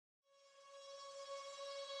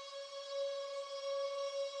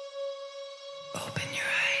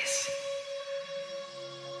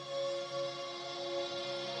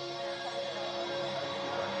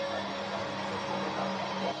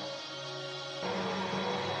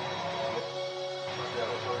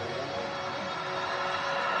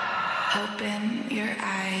Open your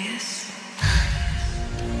eyes.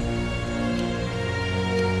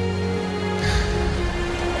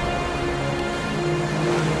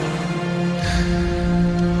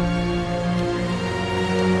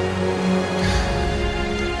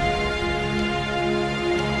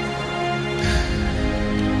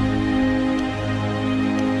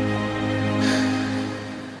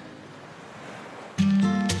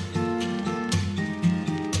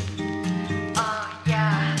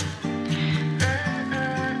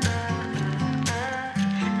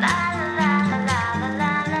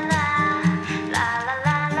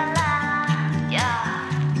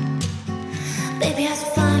 Baby, I just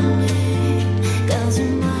find me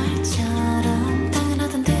거짓말처럼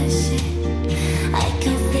당연하던 듯이 I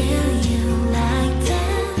can feel you like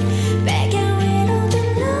that 베개 위로 두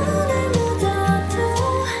눈을 묻어도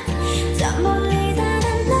저 멀리 다른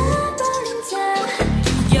나버린 자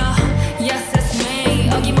Yes, that's me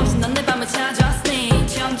어김없이 넌 내 밤을 찾아왔으니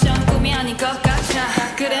점점 꿈이 아닌 것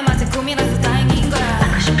같아 그래 맞아 꿈이라서 다행인 거야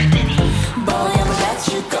하고 싶을 테니 Boy, I'ma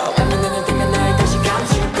let you go 밤에는 뜨면 날 다시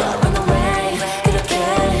감추고 Run away 그렇게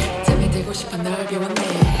잠이 들고 싶어 널 비웠네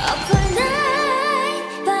Up all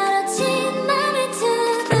night 바라진 맘을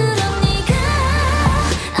틈으로 네가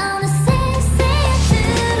어느새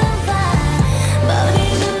들어와 머리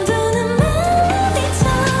감도는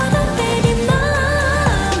멜로디처럼 Baby 넌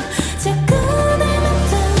자꾸 내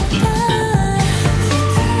맘도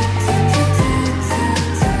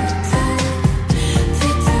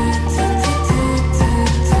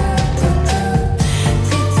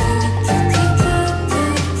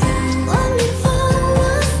Want me fall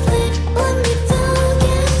asleep, want me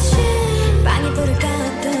forget you 방에 불을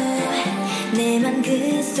꺼도 내 맘 그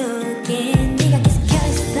속에 네가 계속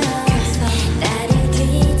켜있어 나를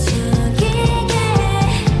뒤척이게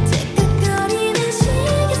찌깍거리는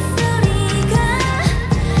시계소리가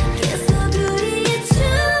계속 우리의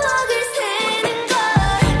추억을 새는 걸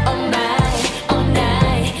Oh my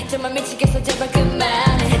정말 미치겠어 제발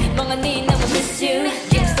그만해 멍하니 너무 miss you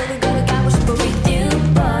길 속을 걸어가고 싶어 with you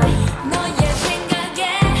boy 너의 생각에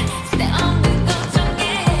쓸데없는 걱정에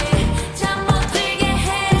잠 못 들게 해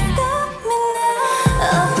Stop me now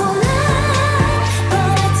Up all night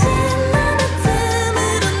바라진 맘의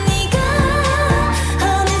틈으로 네가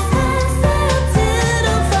어느새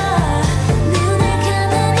들어와 눈을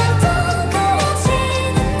감으면 또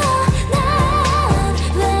가려지는 너난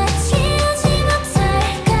왜 지우지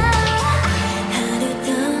못할까 하루도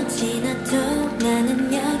지나도 나는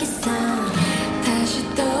여기서 다시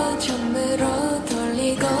또 처음으로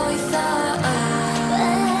돌리고 있어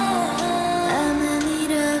나만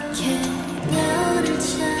이렇게 너를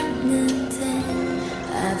찾는데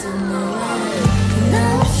I don't know why 너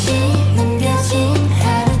없이 남겨진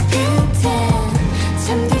하루 끝엔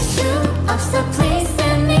잠들 수 없어 Please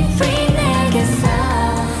set me free 내게서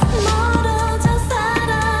멀어져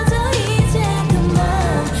사라져 이제 그만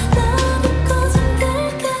너 믿고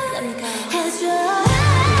잠들까 해줘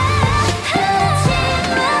하나씩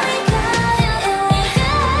널 가요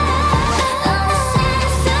어느새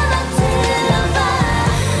숨어 들어와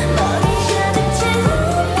머리 가득 채운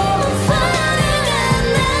소리가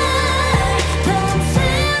날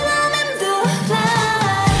밤새워 맴돌아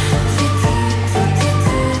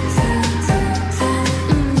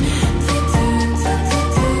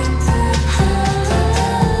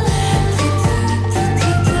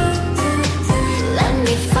Let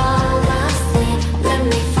me fall asleep, let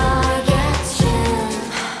me forget you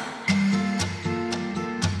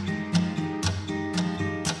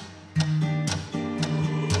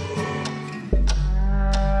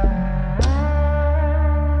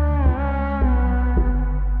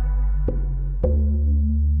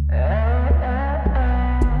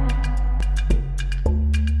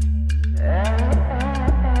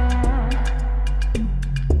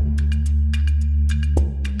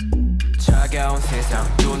차가운 세상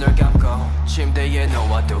눈을 감고 침대에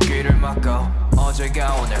누워도 귀를 막고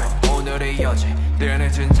어제가 오늘이 어제 늘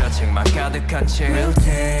늦은 자책만 가득한 채 We'll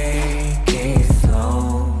take it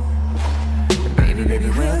slow Baby baby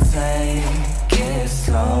we'll take it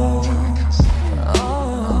slow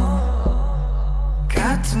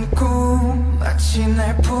같은 꿈 마치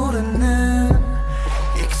날 부르는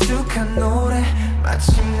익숙한 노래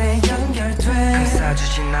마침내 연결돼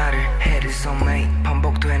감싸주신 나를 해를 소매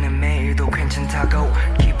반복되는 매일도 괜찮다고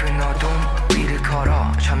깊은 어둠 위를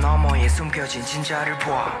걸어 저 너머에 숨겨진 진짜를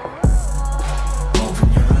봐 Open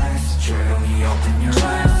your eyes 조용히 open your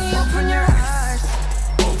eyes Open your eyes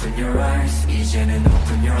Open your eyes 이제는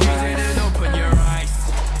open your eyes Open your eyes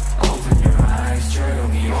Open your eyes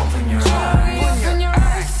조용히 open your eyes Open your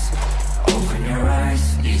eyes Open your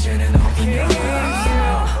eyes 이제는 open your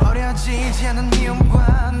eyes 어려지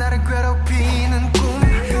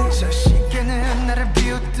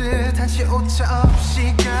오차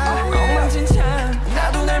없이 가 엉망진창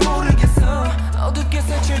나도 날 모르겠어 어둡게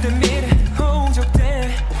색칠된 미래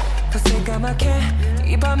홍적돼 더 새까맣게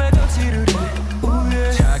이 밤에도 지루해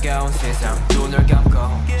차가운 세상 눈을 감고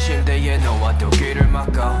침대에 누워도 귀를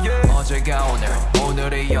막고 어제가 오늘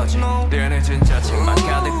오늘이 어제 늘 늦은 자책만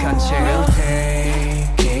가득한 채 We'll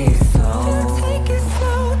take it slow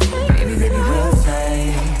Baby baby we'll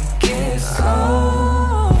take it slow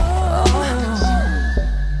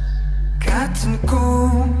같은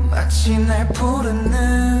꿈 마치 날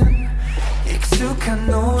부르는 익숙한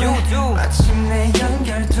노래 마침내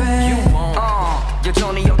연결돼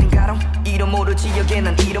여전히 어딘가로 이름 모를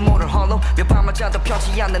지역에는 이름 모를 홀로 몇 밤을 자도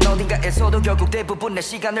펴지 않는 어딘가에서도 결국 대부분 내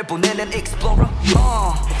시간을 보내는 explorer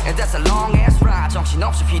And that's a long ass ride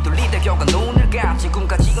정신없이 휘둘리다 결과 눈을 감지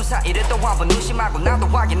꿈과 지금 사이를 또 한 번 의심하고 나도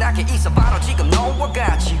확인하게 있어 바로 지금 너와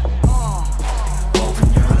같이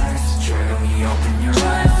Open your eyes 조용히 open your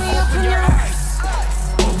eyes Open your eyes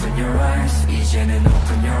Open your eyes 이제는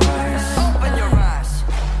open your eyes Open your eyes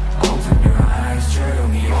Open your eyes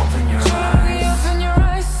조용히 open your eyes Open your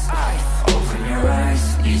eyes Open your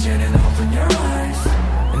eyes 이제는 open your eyes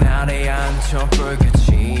날에 앉혀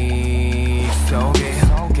불빛이 속에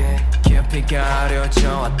깊이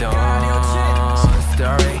가려져 왔던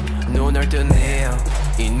story 눈을 뜨네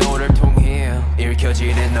이 노래를 통해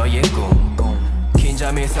읽혀지는 너의 꿈 긴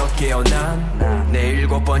잠에서 깨어난 내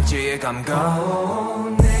 7번째의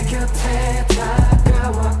감각 내 곁에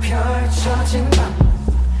다가와 펼쳐진 밤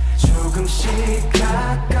조금씩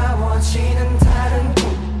가까워지는 다른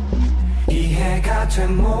꿈 이해가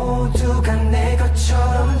된 모두가 내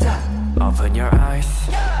것처럼 다 Open your eyes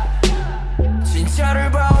진짜를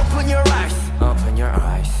봐 Open your eyes Open your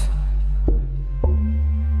eyes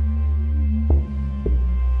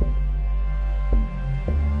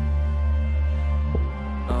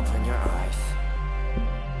Open your eyes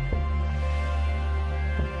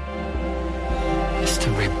It's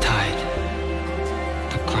the riptide,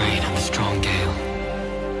 the great and the strong gale.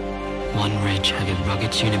 One rich,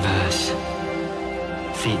 rugged universe.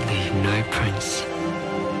 Feet leave no prints,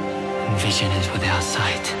 and vision is without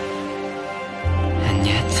sight. And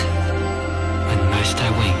yet, when most I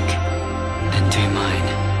wink, then do mine,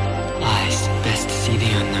 eyes best see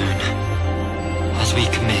the unknown. As we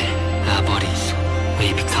commit our bodies,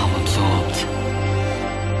 we become absorbed.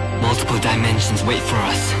 Multiple dimensions wait for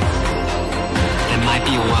us. There might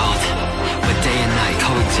be a world where day and night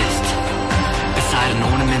coexist. Beside an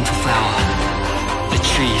ornamental flower, the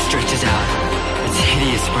tree stretches out its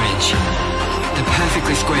hideous branch. The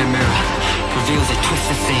perfectly square mirror reveals a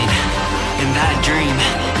twisted scene. In that dream,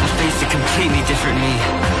 I face a completely different me.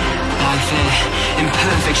 Thy fair,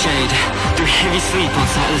 imperfect shade, through heavy sleep on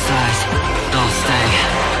sightless eyes, they'll stay.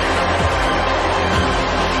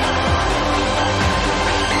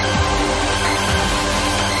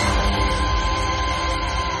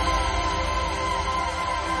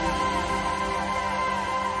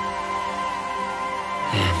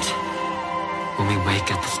 And when we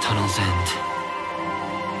wake at this tunnel's end,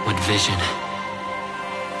 what vision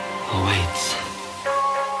awaits?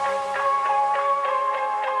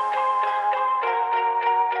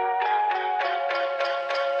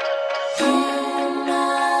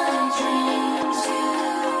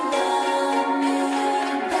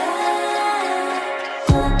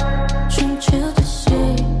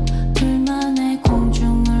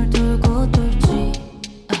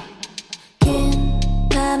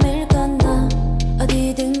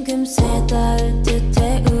 금세 닿을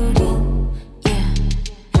듯해 우린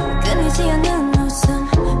끊이지 않는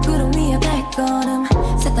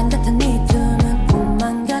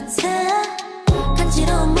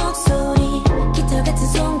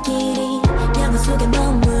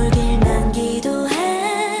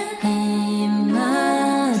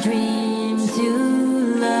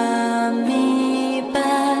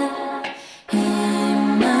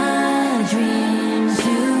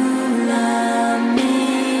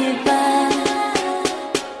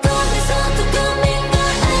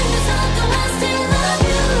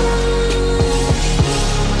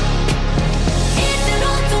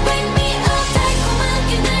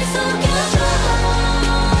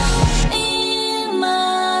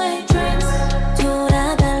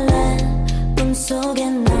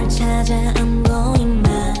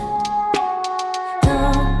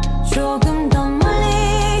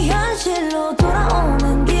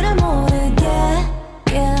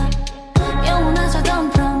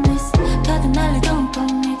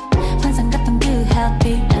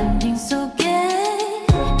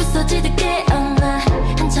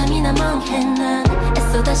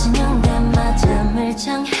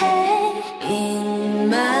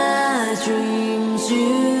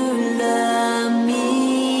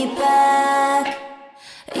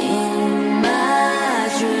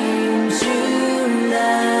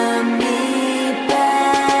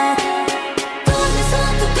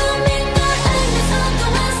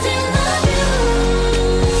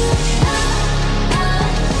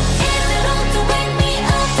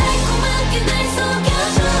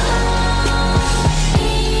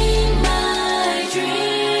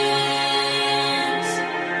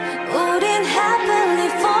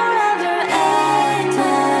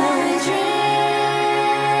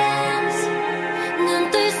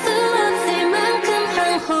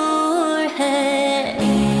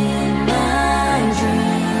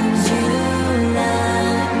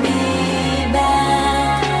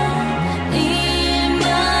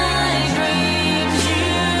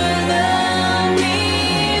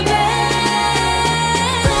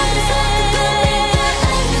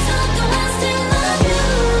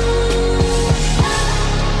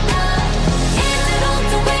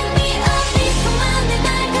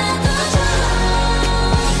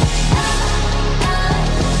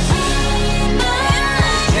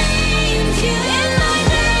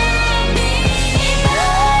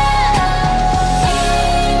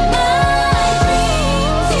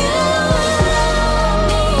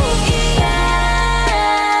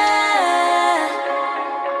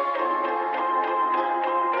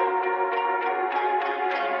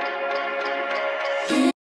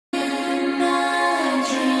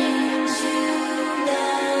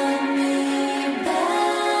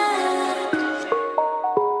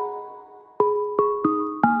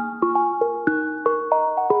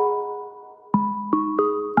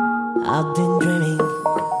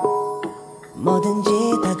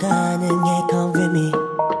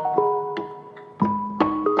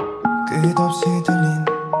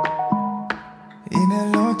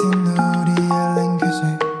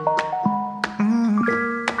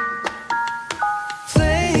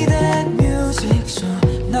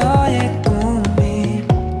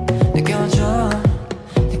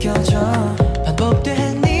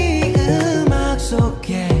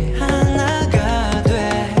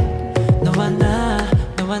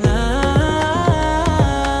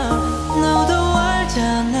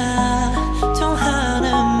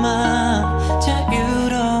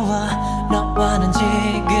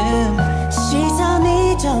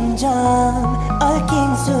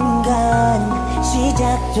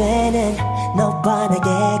되는 너와 나의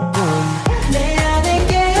꿈 내 안에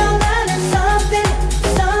깨어나는 something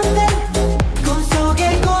something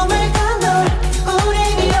꿈속의 꿈을 건널 우린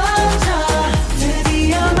이어져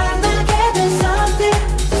드디어 만나게 된 something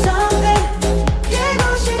something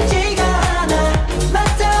깨고 싶지가 않아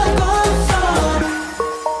맞다 꿈속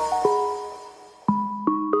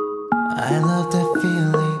I love that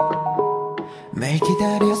feeling 매일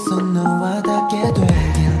기다렸어 너와 닿게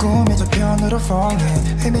되길 꿈의 저편으로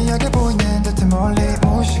falling 희미하게 보이는 듯한 멀리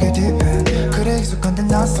무의식의 딥엔 그래 익숙한데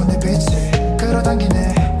낯선의 빛이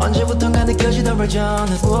끌어당기네 언제부턴가 느껴지던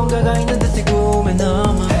version은 무언가가 있는 듯해 꿈에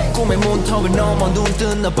넘어 꿈의 문턱을 넘어 눈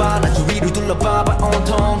뜨나 봐 나 주위를 둘러봐봐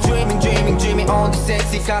온통 Dreaming dreaming dreaming on the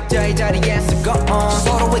sexy 각자의 자리에서 go on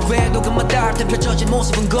서로의 궤도금만 닿을 때 펼쳐진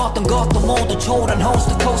모습은 어떤 것도 모두 초월한 host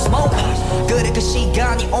to cosmos 그래 그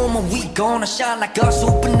시간이 오면 we gonna shine like a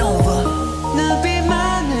supernova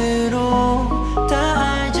눈빛만으로 다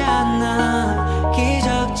알잖아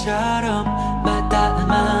기적처럼 맞닿은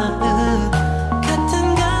마음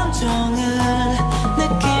같은 감정을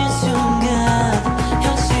느낀 순간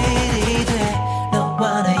현실이 돼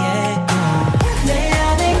너와 나의 꿈 내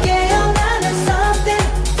안에 깨어나는 something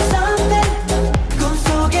something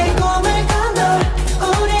꿈속의 꿈을 건널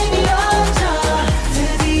우린 이어져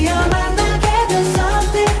드디어 만나게 된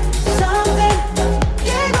something something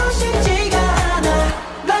깨고 싶지가 않아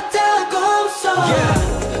맞다 꿈속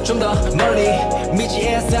좀 더 멀리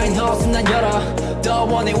미지의 쌓인 허스는 난 열어 더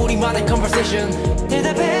원해 우리만의 conversation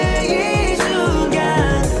대답해 이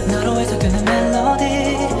순간 너로 해석하는 멜로디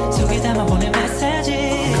속에 담아보낸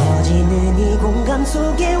메시지 커지는 이 공간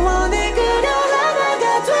속에 원해 그려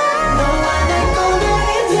하나가 돼 너와 내 꿈을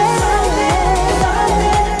이제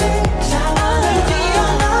차원을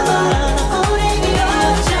뛰어넘어 우린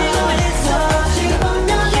이어져 있어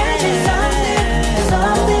분명해진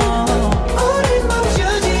something 우린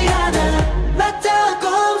멈추지 않아 맞다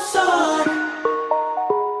꿈속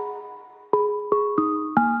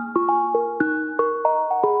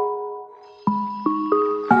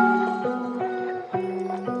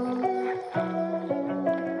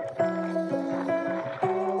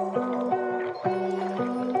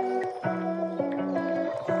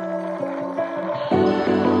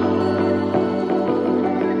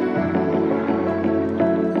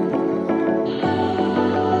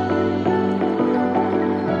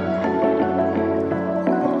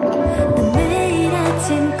매일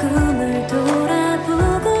아침 꿈을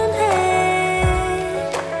돌아보곤 해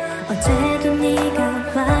어제도 네가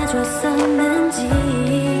와줬었는지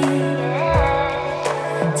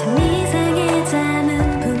참 이상해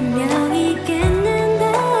잠은 분명히 깼는데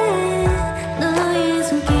너의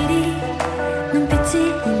손길이 눈빛이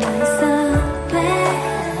남아있어 왜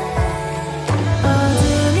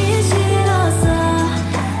어둠이 싫어서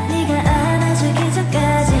네가 안아주기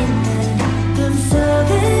전까지는 꿈속을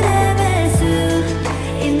헤맬 수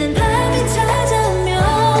있는 밤이 찾아오면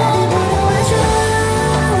나를 보러와줘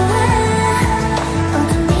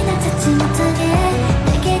어둠이 날 찾지 못하게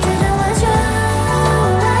내게 들어와줘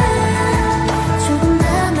조금 더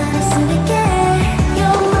말할 수 있게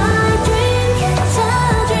You're my dream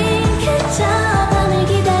catcher 밤을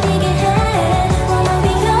기다리게 해 Wanna be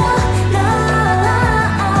your love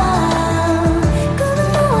꿈은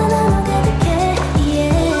너와 너무 가득해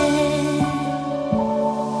yeah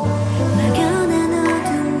막연한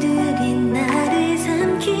어둠들이 나를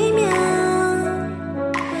삼키면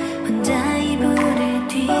혼자 이불을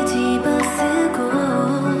뒤집어 쓰고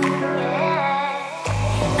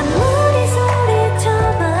아무리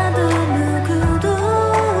소리쳐봐도 누구도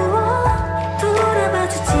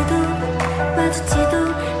돌아봐주지도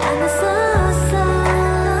않았었어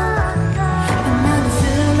빛나는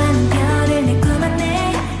수많은 별을 내 꿈 안에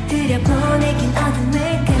들여보내긴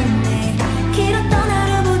어둠의 끝내 길었던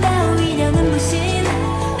하루보다 오히려 눈부신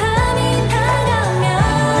밤이 다가오면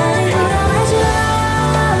나를 돌아와줘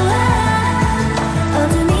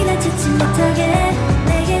어둠이 날 찾지 못하게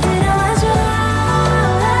내게 들어와줘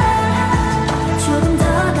조금 더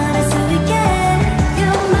바랄 수 있게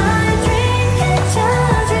You're my dream catcher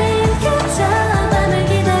밤을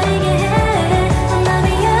기다리게 해 Wanna be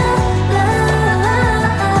your love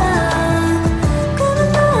꿈은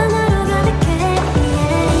너 하나로 가득해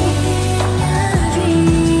yeah.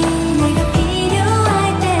 Dream 내가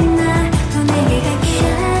필요할 땐 나도 내게 갈게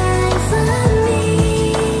Shine for me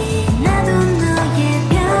나도 너의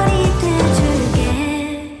별이 돼줄게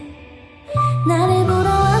나를 보러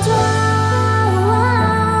와줘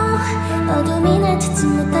어둠이 날 찾지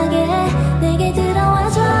못하게 내게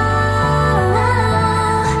들어와줘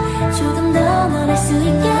조금 더 널 알 수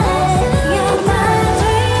있게 You're my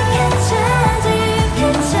dream catcher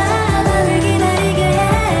밤을 기다리게 해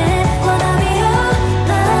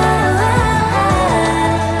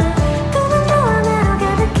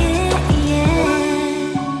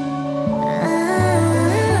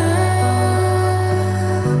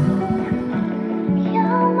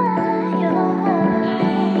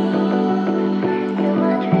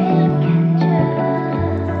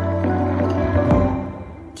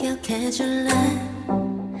기억해줄래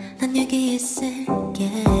난 여기 있을게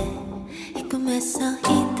이 꿈에서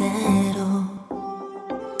이대로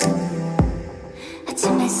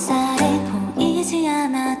아침 햇살에 보이지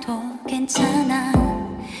않아도 괜찮아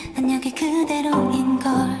난 여기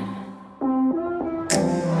그대로인걸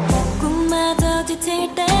꿈마저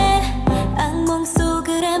지칠 때 악몽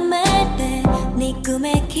속을 헤맬 때 네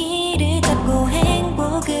꿈의 길을 잡고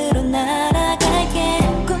행복으로 날아갈게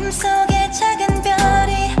꿈속의 작은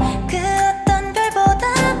별이 그 어떤 별보다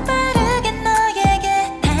빠르게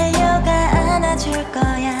너에게 달려가 안아줄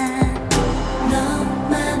거야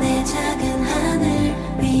너만의 작은 하늘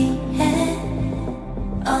위에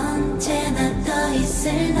언제나 떠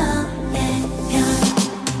있을 너의 별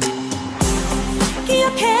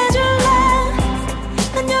기억해줄래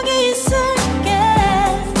난 여기 있을게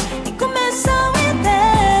이 꿈에서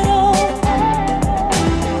이대로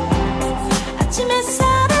아침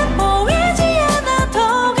햇살은 보이지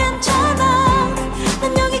않아도 괜찮아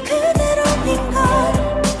난 여기 그대로인걸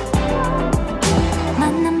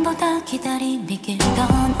만남보다 기다림이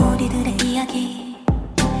길던 우리들의 이야기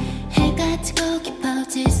해가 지고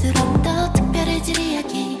깊어질수록 더 특별해질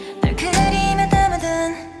이야기 널 그림에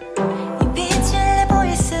담아둔 이 빛을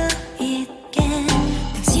내보일 수 있게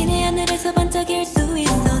당신의 하늘에서 반짝일 수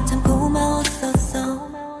있어 참 고마웠었어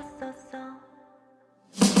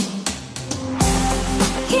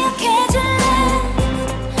기억해줄래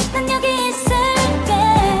난 여기 있을게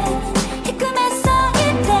이 꿈에서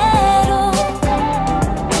이대로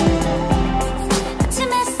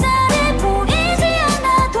아침 햇살에 보이지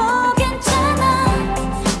않아도 괜찮아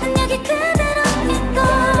난 여기 그대로인걸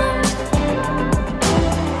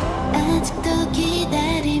아직도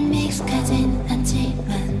기다림이 익숙하진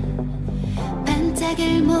않지만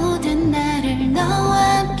반짝일 모든 날을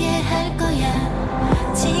너와 함께 할 거야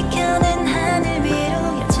지켜낸 하늘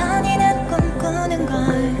위로 여전히 난 꿈꾸는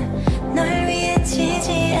걸 널 위해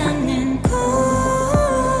지지 않는 꿈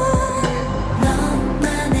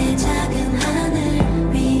너만의 작은 하늘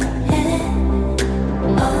위에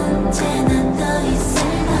언제나 떠 있을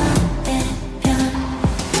너의 별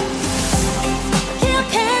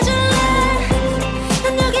기억해줄래 난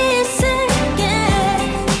여기 있을게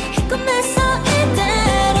이 꿈에서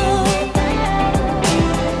이대로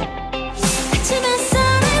아침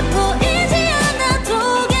햇살에 보이지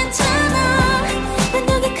않아도 괜찮아 난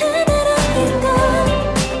여기 그대로인걸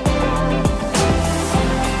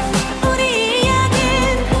우리 이야긴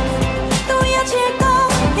또 이어질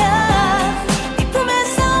거야 이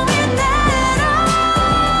꿈에서 이대로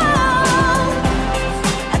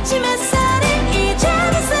아침 햇살이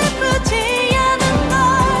이제는 슬프지 않은 걸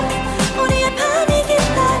우리의 밤이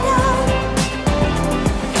기다려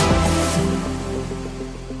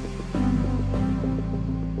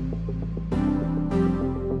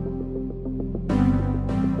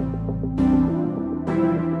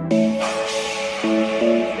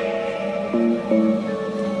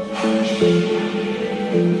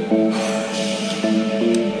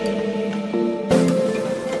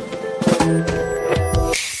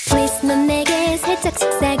Please 넌 내게 살짝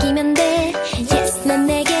속삭이면 돼 Yes 넌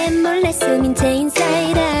내게 몰래 숨인 채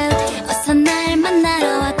inside out 어서 날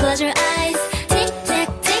만나러 와 Close your eyes Tick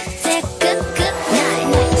tack tick tack good good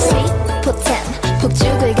night Sweet potent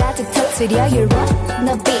폭죽을 가득 터뜨려 You're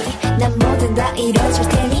wanna be 난 뭐든 다 이뤄줄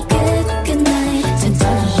테니 Good good night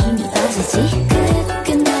천천히 힘이 빠지지 Good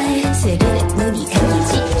good night 스르륵 눈이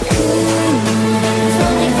감기지 Good night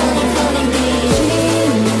Falling falling falling deep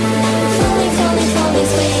Falling falling falling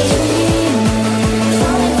sweet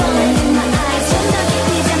Falling falling in my eyes 좀더 깊이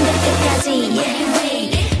잠들 때까지 Yeah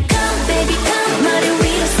Come baby come 머리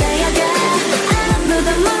위로 쌓여가 아무도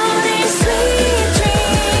모를 sweet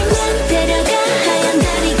dreams 날 데려가 하얀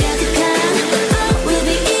달이 가득한 Oh we'll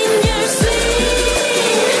be in your sweet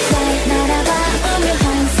Fly 날아봐 오묘한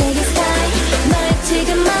색의 sky 널 지금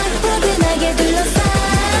막 포근하게 둘러싸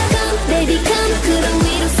Come baby come 구름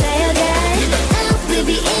위로 쌓여가 Oh we'll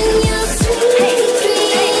be in your sweet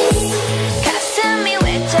dreams 가슴이 왜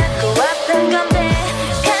자꾸 아픈 건데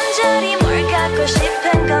간절히 뭘 갖고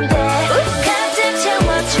싶은 건데 가득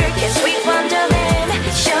채워줄게 sweet wonderland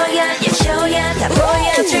show ya 다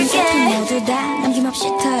보여줄게 모두 다 남김없이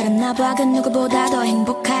털어놔봐 그 누구보다 더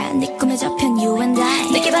행복한 네 꿈에 접힌 you and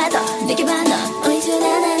I 내게 봐도 only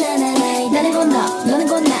tonight 나는 곧 너 너는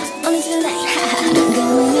곧 나 only tonight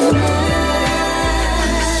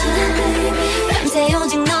밤새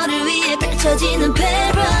오직 너를 위해 펼쳐지는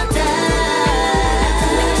paradise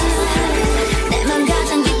내 맘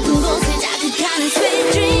가장 깊은 곳을 자극하는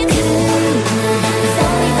sweet dream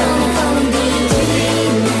Falling falling falling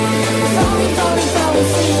deep Falling falling falling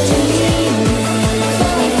sweet dream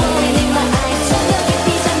Falling falling in my eyes 좀더 깊이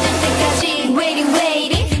잠들 때까지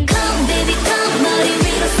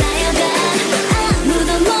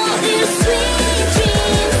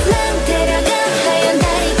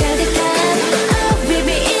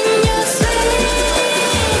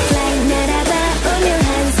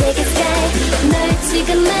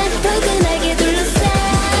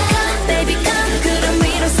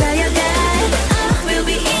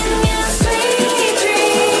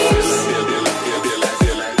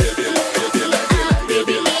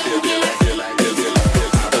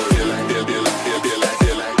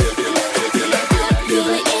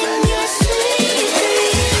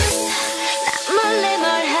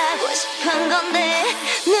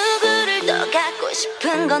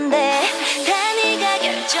건데 다 네가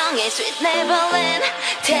결정해 Sweet Neverland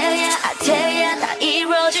Tell ya I tell ya 다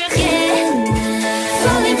이뤄줄게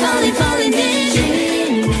Falling falling falling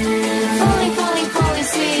deep Falling falling falling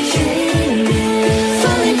sweet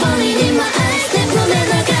Falling falling in my eyes 내 품에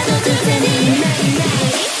널 가둬둘 테니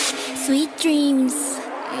Sweet dreams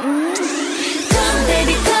Come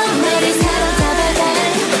baby come 너를 사로잡아가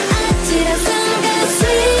아찔한 순간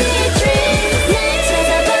Sweet dreams 날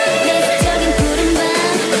찾아봐 매력적인 푸른 밤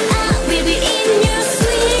I will be in your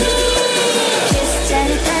sleep Kiss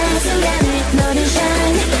짜릿한 순간에 너를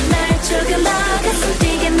shine 날 조금 더 가슴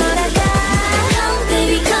뛰게 몰아가 Come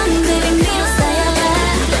baby come baby 밀어 쌓여가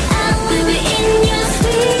I will be in your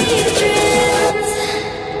sweet dreams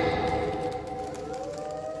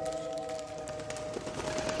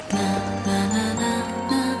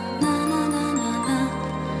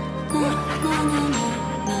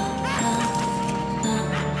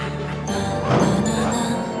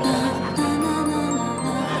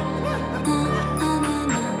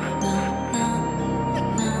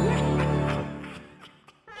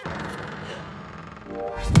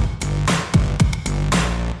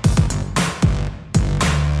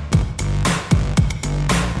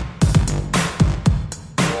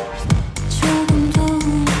조금도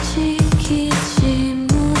지키지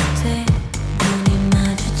못해 눈이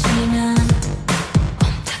마주치면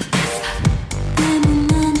내 몸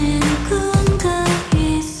안에 누군가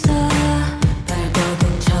있어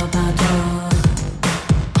발버둥 쳐봐도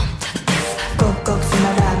꼭꼭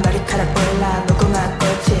숨어라 머리카락 보일라 무궁화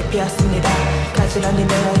꽃이 피었습니다 가지런히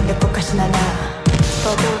늘어있는 꽃가시 하나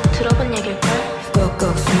너도 들어본 얘길걸?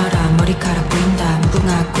 꼭꼭 숨어라 머리카락 보인다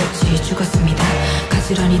무궁화 꽃이 죽었습니다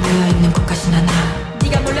가지런히 되어있는 꽃가시 하나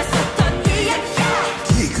네가 몰랐었던 이야기야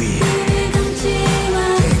눈을 감지마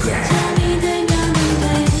잠이 들면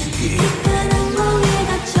돼 깊은 악몽에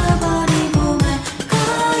갇혀버리고 말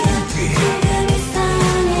거야 지금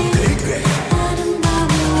이상해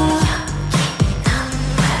아름다워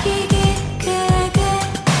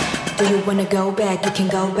Do you wanna go back? You can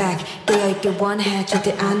go back 깨어있길 원해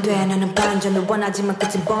절대 안돼 너는 반전을 원하지만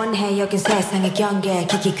끝은 뻔해 여긴 세상의 경계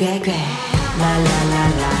기기괴괴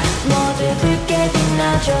라라라라 모두 붉게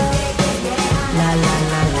빛나줘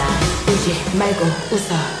라라라라 울지 말고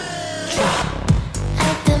웃어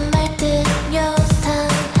알듯 말듯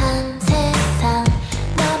요상한 세상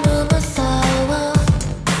너무 무서워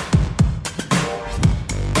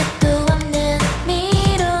끝도 없는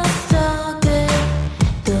미로 속을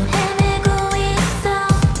또 헤매고 있어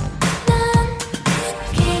난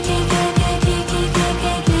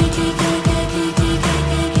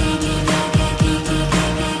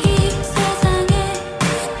이 세상에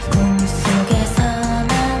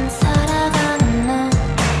꿈속에서만 살아가는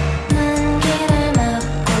너난 길을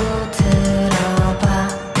막고 들어봐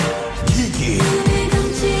눈을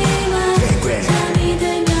감지마 잠이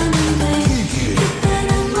들면 돼 깊은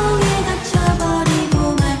악몽에 갇혀버리고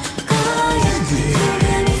말 거야 지금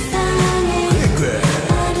이상해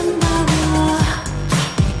아름다워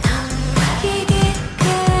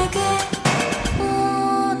기기괴괴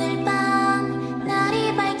오늘 밤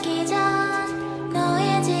날이 밝기 전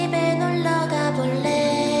너의 집에 놀러가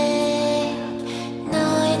볼래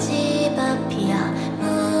너의 집 앞이야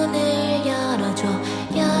문을 열어줘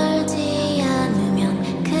열지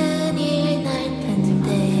않으면 큰일 날 텐데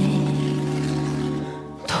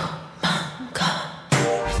도망가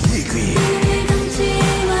눈을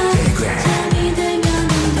감지마 잠이 들면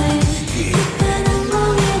돼 깊은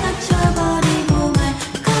악몽에 갇혀버리고 말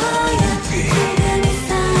거야 지금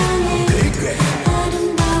이상해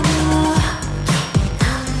아름다워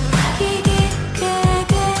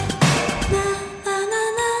기기괴괴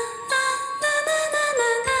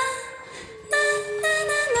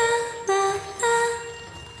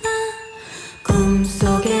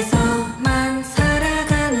꿈속에서만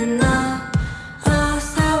살아가는 너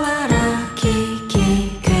어서 와라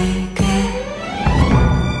기기괴괴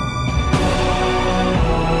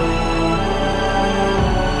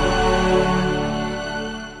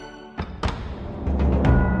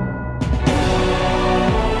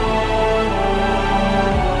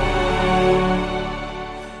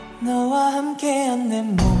너와 함께한 내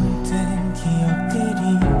모든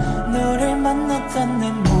기억들이 너를 만났던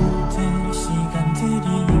내 모든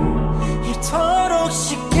시간들이 이토록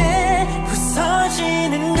쉽게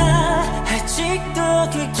부서지는 나 아직도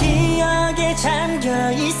그 기억에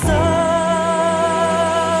잠겨있어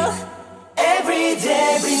Every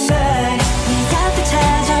day every night 네 곁에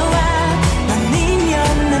찾아와 넌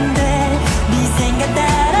님이었는데 네 생각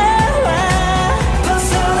따라와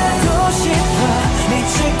벗어나고 싶어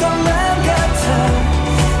미칠 것만 같아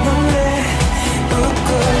넌 왜 웃고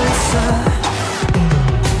있어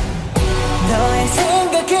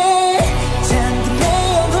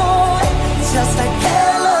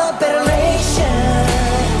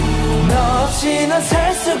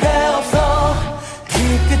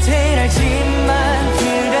끝을 알지만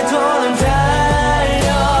그래도 난 달려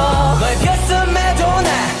너의 벼슴에도 나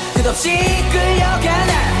끝없이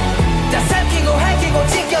끌려가나 다 삼키고 핥히고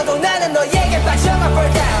찢겨도 나는 너에게 빠져만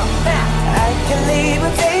fall down I can't live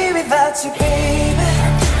a day without you baby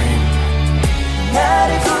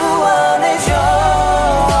나를 구원해줘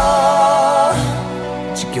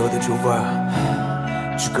지겨도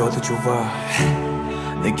좋아 죽어도 좋아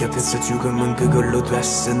내 곁에서 죽음은 그걸로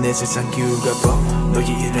됐어 내 세상 규가법 너의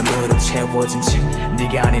이름으로 채워진 책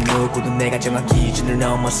네가 아닌 누구도 내가 정한 기준을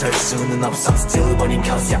넘어설 수는 없어 Still burning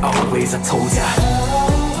cause you're always a told ya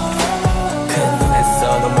큰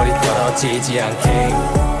눈에서 눈물이 떨어지지 않게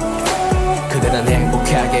그대는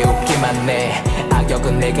행복하게 웃기만 해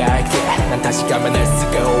악역은 내가 할게 난 다시 가면 알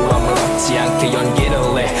수가 아무렇지 않게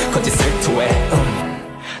연기를 해 거짓을 토해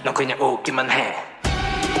넌 그냥 웃기만 해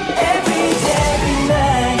Every day every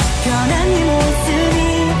night 변한 네 모습이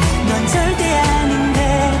넌 절대 아닌데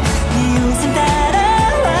네 웃음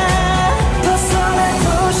따라와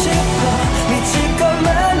벗어나고 싶어 미칠 것만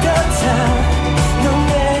같아 넌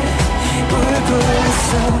왜 울고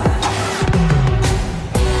있어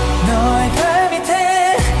너의 발 밑에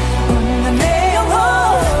웃는 내 영혼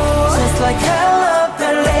Just like a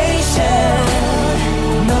revelation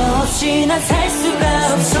너 없이 난 살 수가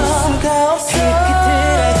없어 그 끝을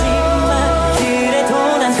알지만 그래도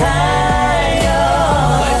난 달려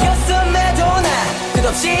너의 벼슴에도 나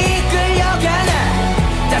끝없이 끌려가나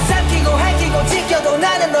다 삼키고 핥히고 찢겨도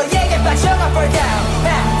나는 너에게 빠져만 fall down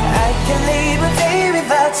I can't live a day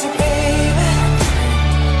without you baby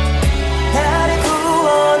나를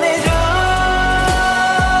구원해줘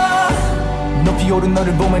높이 오른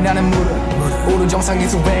너를 보면 나는 물어 오른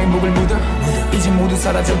정상에서 왜 목을 묻어 이제 모두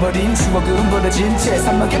사라져버린 추억은 버려진 채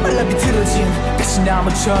산막에 말라 비틀어진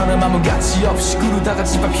가시나무처럼 아무 가치 없이 구르다가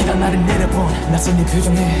집 앞이란 나를 내려본 낯선 네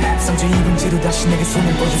표정에 상처 입은 채로 다시 내게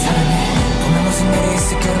손을 뻗은 사랑해 분명 무슨 일이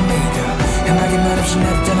있을 거라 믿어 향하게 말없이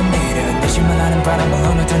나를 믿어 내심만 아는 바람을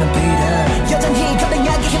어느 때는 빌어 여전히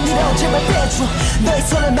가능하게 힘들어 제발 빼줘 너의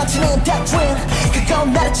손을 막지는 that dream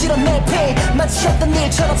그건 나를 찔러내 pain 마치 없던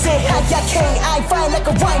일처럼 새하얗게 I fight like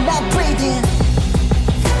a wine not breathing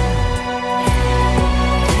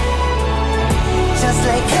Just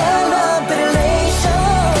like a revelation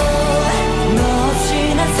너 없이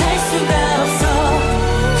난 살 수가 없어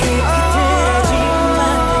그 끝을 알지만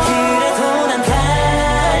그래도 난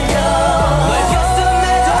달려 너의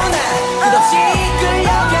벼슴에도 나 끝없이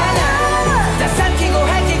끌려가나 다 삼키고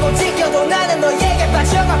핥히고 찢겨도 나는 너에게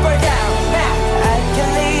빠져만 fall down I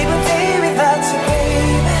can't live a day without you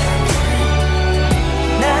baby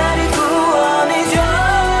나를 구원해줘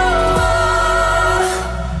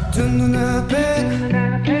두 눈앞에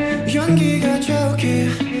연기가 저기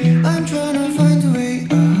I'm trying to find a way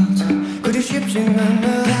out 그리 쉽진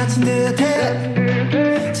않아 같은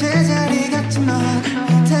듯해 제자리 같지만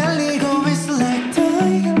달리고 있어 like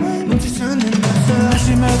time 멈출 수는 없어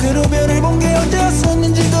마지막으로 별을 본 게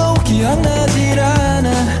언제였었는지도 기억나질 않아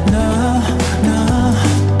No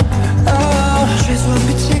최소한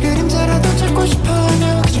빛의 그림자라도 찾고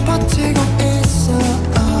싶어하며 그저 버티고 있어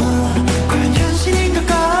과연 현실인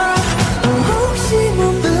걸까 혹시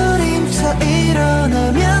몸부림쳐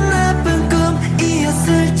일어나면 나쁜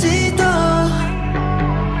꿈이었을지도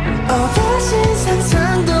다시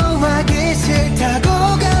상상도 하기 싫다고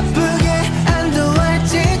가쁘게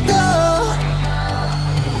안도할지도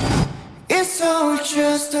It's all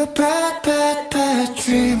just a bad bad bad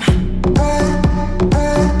dream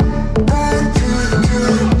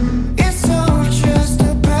It's all just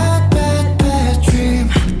a bad bad bad dream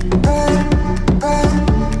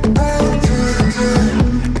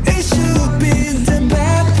It should be the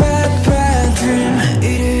bad bad bad dream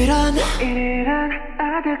이런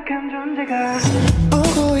아득한 존재가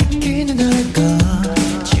오고 있기는 할까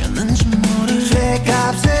지었는지 모르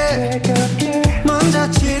죄값을 먼저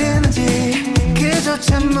치르는지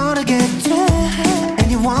그조차 모르겠지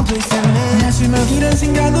Anyone please help me 마지막이란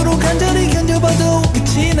생각으로 간절히 견뎌봐도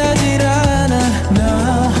끝이 나질 않아 No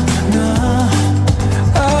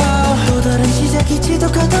또 다른 시작이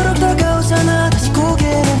지독하도록 다가오잖아 다시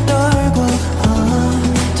고개를 떨고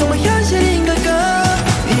정말 현실인 걸까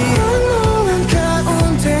이런 노란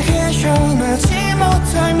가운데 헤어나지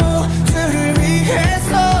못할 모두를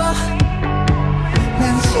위해서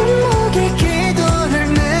난 침묵의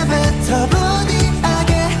기도를 내뱉어보니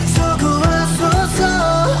악에 서구하소서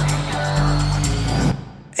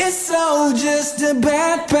It's all just a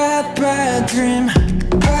bad bad bad dream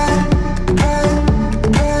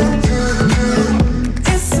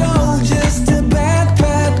It's all just a bad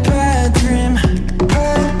bad bad dream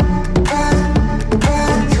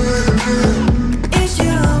It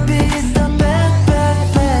should be the bad bad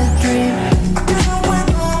bad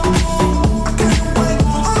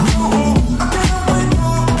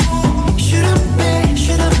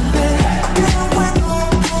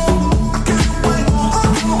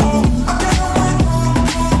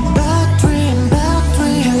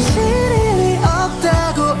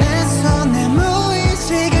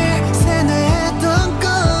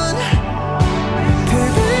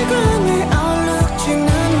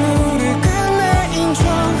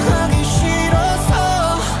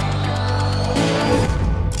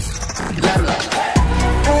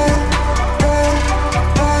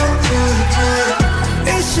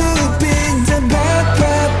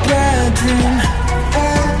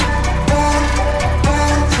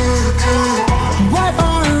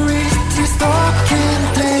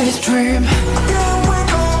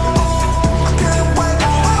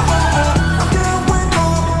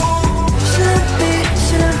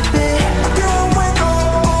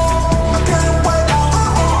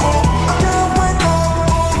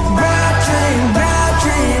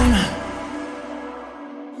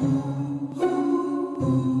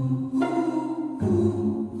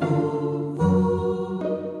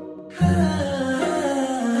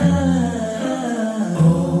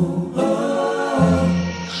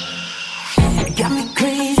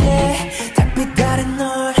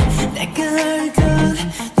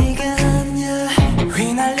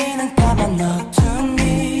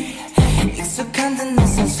익숙한 듯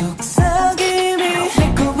낯선 속삭임이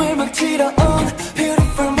내 꿈을 망치러 온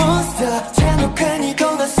beautiful monster 잔혹한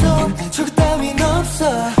이거나 손 저기 따윈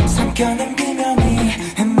없어 삼켜낸 비명이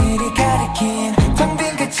미리 가리킨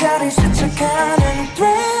텅빈 그 자리를 스쳐가는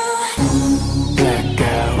thrill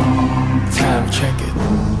Blackout time check it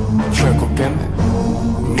결국에는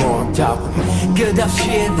뭐다고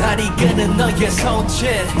끝없이 날이 끄는 너의 손짓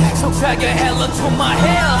속삭여 hello to my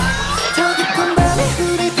hell 더 깊은 밤에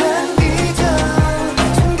우리 반기던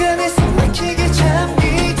중간에 숨 막히게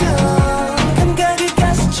잠기던 감각을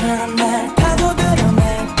가시처럼 날 파고들어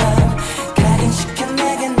매일 밤 각인시켜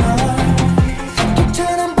내게 널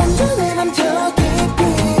독처럼 번져 내 맘 더 깊이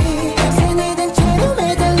세뇌된 채로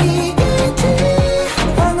매달리겠지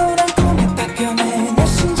황홀한 꿈에 뺏겨내 내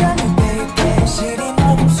심장을 baby 시린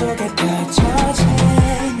어둠 속에 펼쳐진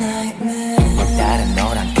nightmare 다른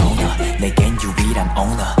너란 donor 내겐 유일한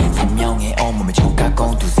owner 명의 온몸에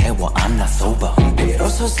촉각건 두세워 I'm not sober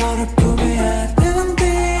비로소 서로 품에안는데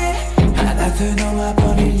하나 둘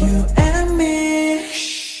놓아버릴 you and me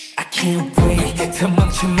I can't wait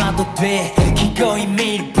도망쳐 놔도 돼 기꺼이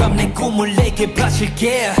매일 밤 내 꿈을 내게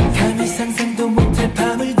바칠게 감히 상상도 못할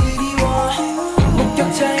밤을 드리워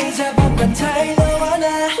목격자이자 방관자의 너와 나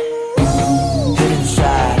Hit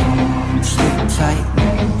inside Sleep tight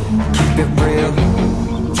Keep it real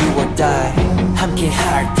Do or die 함께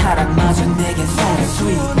할 타락마저 내겐 so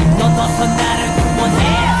sweet 넌 어서 나를 구원해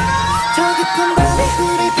더 깊은 밤에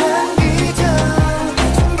우리 반기던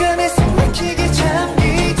중간에 숨 막히게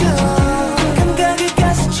잠기던 감각을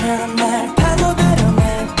가시처럼 날 파고들어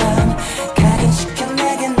매일 밤 각인시켜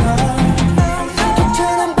내게 널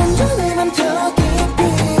독처럼 번져 내 맘 더 깊이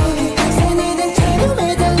세뇌된 채로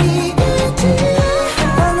매달리겠지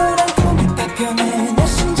황홀한 꿈에 뺏겨내 내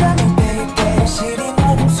심장을 baby 시린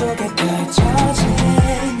어둠 속에 펼쳐진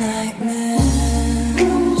nightmares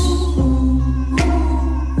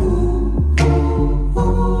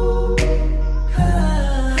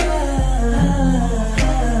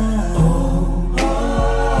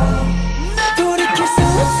돌이킬 수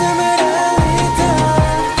없음을 알리던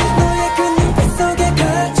너의 그 눈빛 속에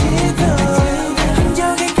걸치던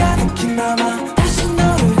흔적이 가득히 남아 다시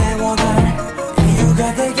너를 애워갈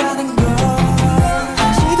이유가 돼가는 걸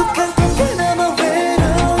지독한 꿈 그나마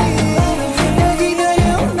외로이 날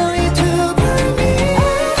기다려 너의 두 발밑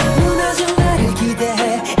무너진 나를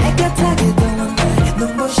기대해 애틋하게 동안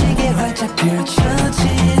눈부시게 활짝 펼쳐진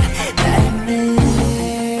nightmare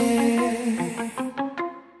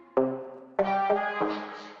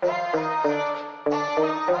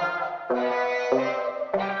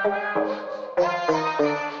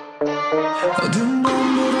어두운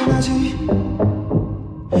밤보다 낮이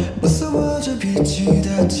무서워져 빛이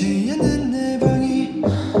닿지 않는 내 방이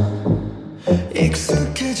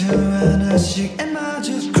익숙해져 하나씩 Am I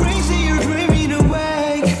just crazy or dreaming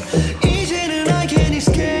awake 이제는 I can't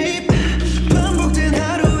escape 반복된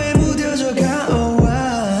하루에 무뎌져가 Oh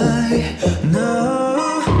why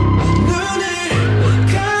No 눈을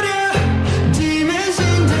가려 Demons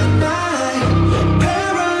in the night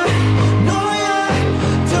Paranoia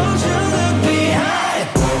Don't you look behind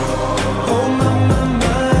Oh my my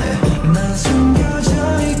my 난 숨겨져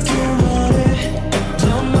있길 원해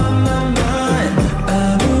Don't my my my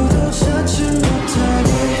아무도 찾지 못하게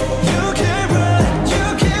You can run, you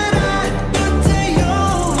can hide But they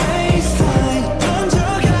always find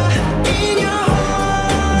던져가 in your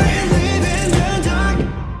heart Live in the dark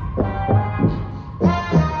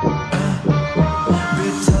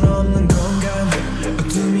위탄 없는 공간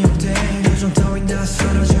어둠이 없대 요정 따윈 다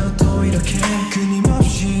사라져 또 이렇게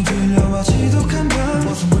끊임없이 들려와 지독한 밤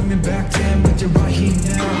Wasn't bring me back then but you're right here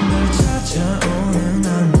now 날 찾아오는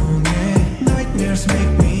악몽에 Nightmares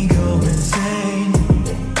make me go insane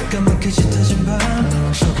까맣게 짙어진 밤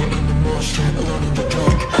나랑 서고 있는 monster alone in the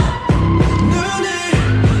dark 눈을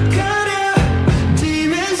가려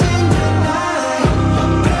Demons in the night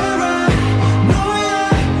Paranoia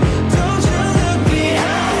Don't you look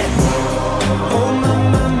behind Oh my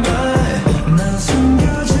my my 난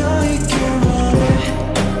숨겨져 있길 원해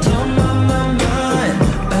Don't my my my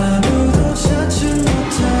아무도 찾지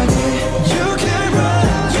못하게 You can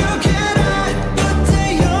run, you can hide But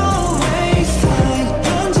they always find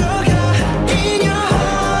던져가 in your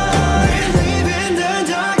heart Live in the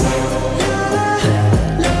dark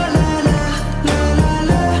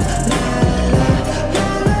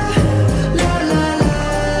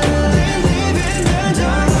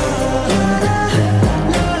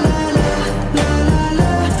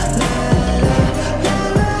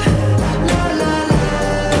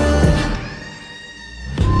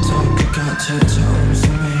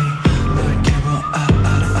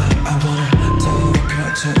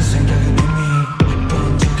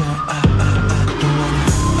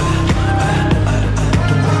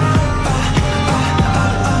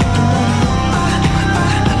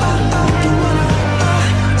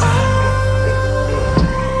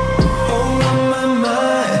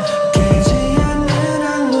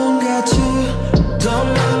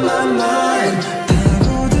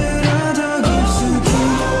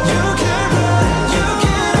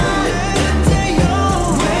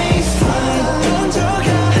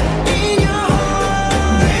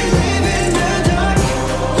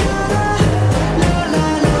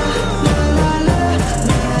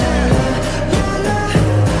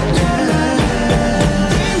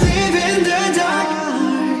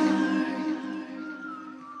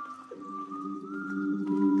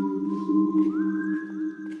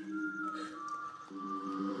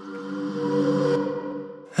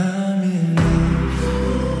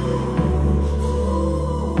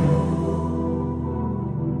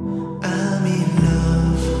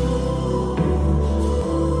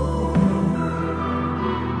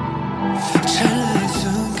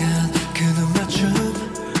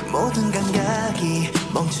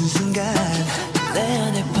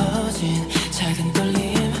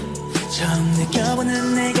처음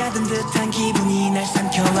느껴보는 내가 든 듯한 기분이 날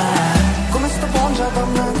삼켜와 꿈에서도 본 적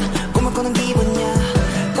없는 꿈을 꾸는 기분이야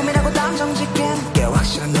꿈이라고 단정짓기엔 꽤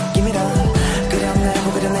확실한 느낌이라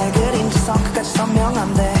그려내고 그려낼 그림지선 끝까지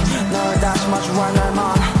선명한데 널 다시 마주할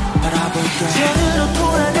날만 바라볼게 전으로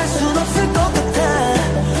돌아갈 순 없을 것 같아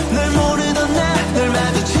널 모르던 나 널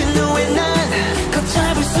마주친 후에 난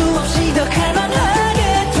걷잡을 수 없이 더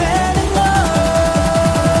갈망하게 되는 걸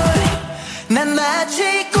난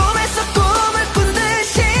마치 꿈에서 꿈을 꾼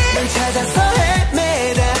듯이 널 찾아서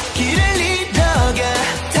헤매다 길을 잃어가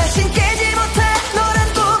다신 깨지 못해 너란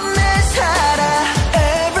꿈에 살아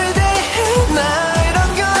Everyday night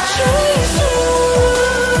I'm gonna chase you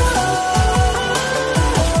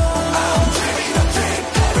I'm dreaming a dream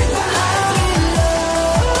every night I'm in love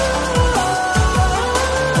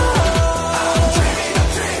I'm dreaming a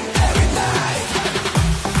dream every night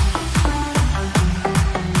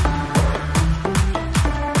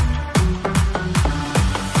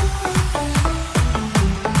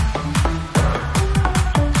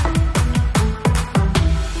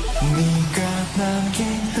네가 남긴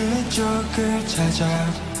흔적을 찾아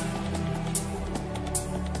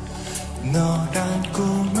너란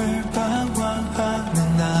꿈을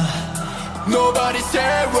방황하는 나 Nobody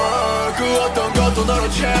say word 그 어떤 것도 너를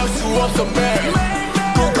채울 수 없어 매일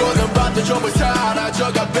꿈꾸는 밤도 전부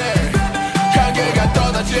사라져가 babe 향기가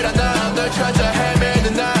떠나질 않아 널 찾아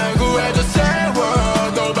헤매는 날 구해줘 say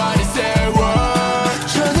word Nobody say word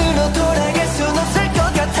전으로 돌아갈 순 없을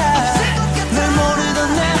것 같아 널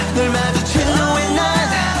모르던 나 널 마주친 후에 난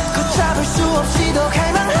걷잡을 수 없이 더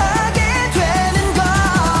갈망하게 되는 걸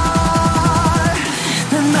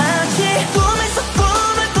난 마치 꿈에서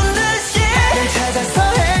꿈을 꾼 듯이 널 찾아서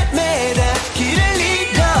헤매다 길을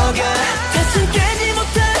잃어가 다신 깨지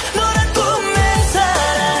못해 너란 꿈에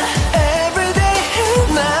살아 Everyday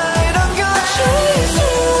night I'm gonna chase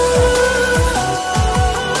you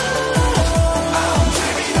I'm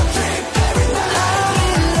dreaming a dream every night I'm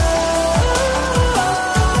in love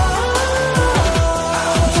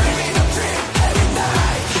I'm dreaming a dream every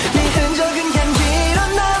night 네 흔적은 향기로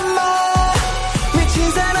남아 미친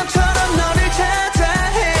사람처럼 너를 찾아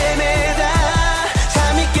헤매다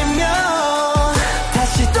잠이 깨면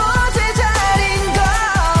다시 또 제자리인걸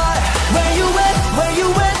Where you at where you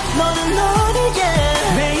at 너는 어디에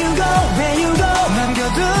Where you go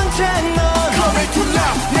남겨둔 채 넌 Coming to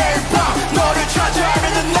now 내일 밤 너를 찾아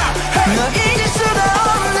헤매는 날 hey. 널 잊을 수가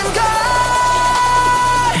없는 걸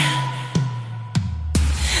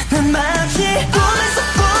난 마치 꿈에서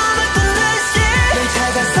꿈을 꾼 듯이 널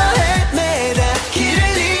찾아서 헤매다 길을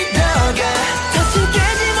잃어가 다시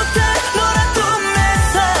깨지 못해 너란 꿈에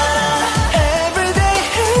살아 Everyday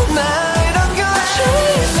night I'm gonna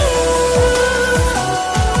chase you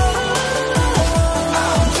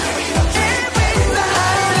I'm dreaming a dream every night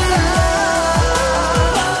I'm in love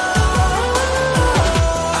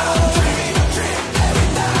I'm dreaming a dream every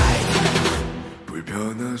night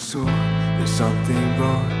불편한 속 There's something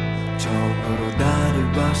wrong 처음으로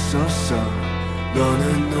나를 봤었어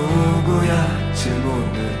너는 누구야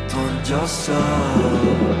질문을 던졌어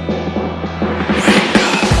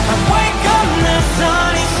Wake up 낯선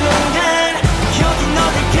이 순간 여긴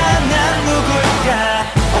어딜까 난 누굴까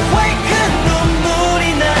Wake up 눈물이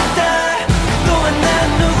났다 그동안 난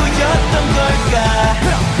누구였던 걸까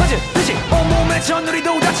반드시 온몸에 전우리도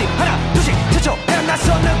같이 하나 둘씩 태초에는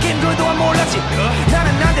낯선 느낌 그동안 몰랐지 나는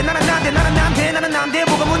난데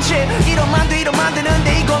뭐가 문제 이러면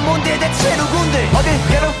되는데 이건 뭔데 대체 누군데 어딜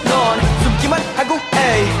가도 넌 숨기만 하고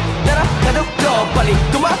에이 날아가도 더 빨리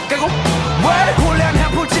도망가고 왜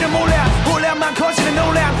혼란한 불길을 몰라 혼란만 커지는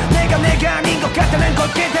논란 내가 아닌 것 같다는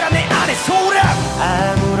걸 깨달아 내 안에 소란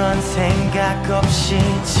아무런 생각 없이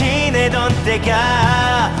지내던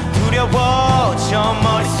때가 두려워져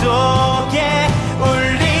머릿속에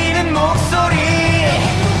울리는 목소리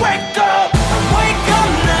Wake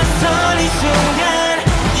up 낯선 이 순간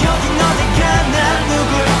여긴 어딜까 난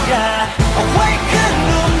누굴까 Wake up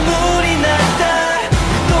눈물이 났다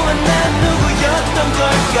그동안 난 누구였던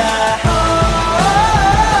걸까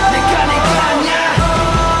내가 아냐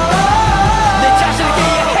내 자신에게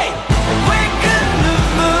hey Wake up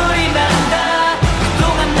눈물이 난다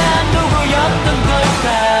그동안 난 누구였던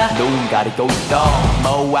걸까 누군가를 또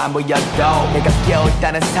뭐 안 보여도 내가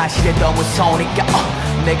깨어있다는 사실에 너무 무서우니까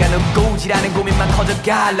내가 누구지라는 고민만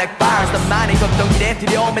커져가 like fires 너만의 걱정길에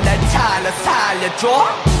들여오면 날 살려줘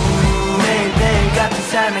매일매일 같은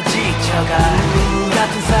삶에 지쳐가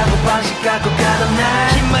같은 사고방식 갖고 가던 날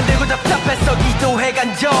힘만 들고 답답해서 기도해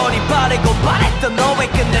간절히 바랬던 너의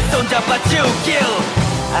끝내 손잡아 주길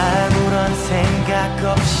아무런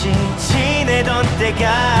생각 없이 지내던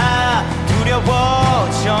때가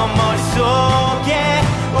두려워져 머릿속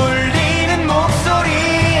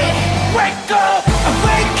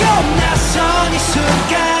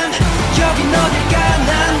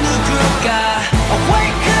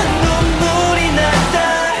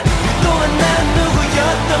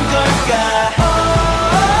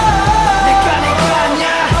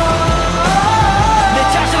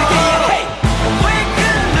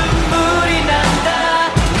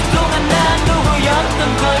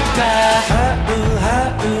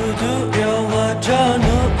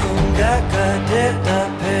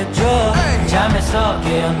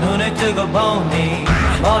두고 보니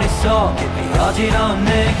머릿속에 어지러운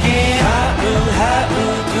느낌 하루하루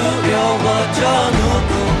두려워져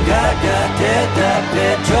누군가가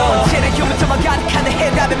대답해줘 언제나 흉물처럼 가득한 내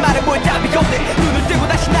해답에 말해 뭘 답이 없네 눈을 뜨고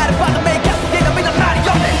다시 나를 봐도 매일 가슴 내가 믿는 말이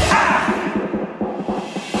없네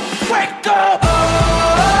Wake up!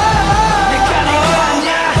 내가 내가 아냐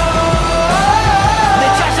내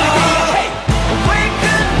자신을 기억해 왜 그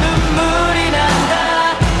눈물이 난다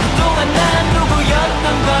그동안 난 누구였던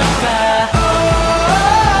걸까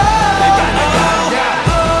내가 내가 아냐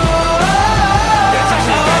내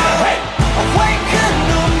자신을 기억해 왜 그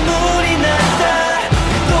눈물이 난다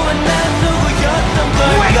그동안 난 누구였던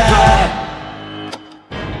걸까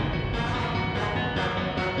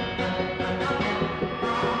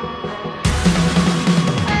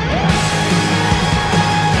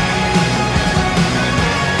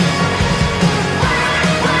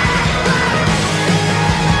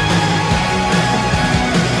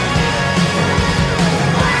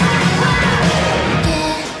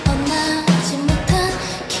깨어나지 못한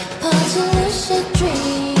깊어진 lucid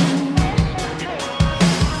dream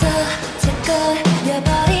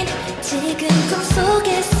떠들거려버린 지금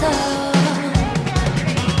꿈속에서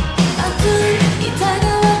어둠이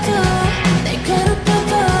다가와도 날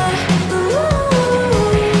괴롭혀도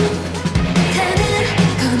다른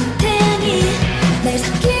검은 태양이 날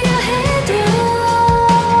섞이려 해도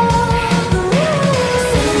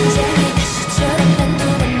선장의 가시처럼 난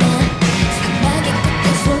돌아나 사막의 끝에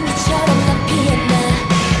송이처럼 난 피어나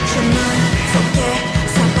주문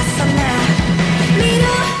속에서 벗어나 미로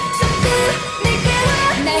속도 내 깨워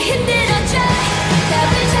날 흔들어줘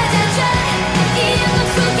답을 찾아줘 이 영혼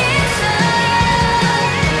속에서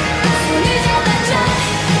손을 잡아줘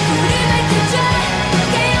불을 밝혀줘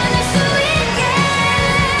깨어날 수 있게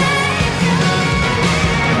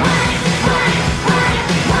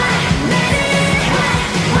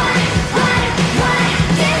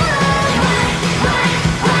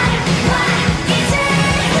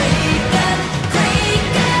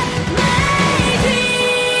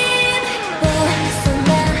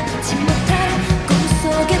벗어나지 못한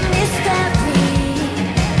꿈속의 mystery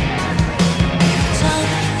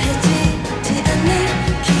정해지지 않는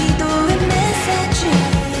기도의 메시지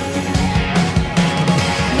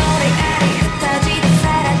머리 아래 흩어지다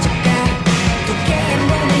사라져가 두 개의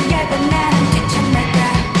문을 열고 나는 뛰쳐나가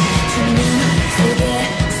주문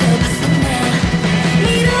속에서 벗어나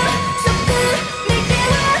미로 속도 내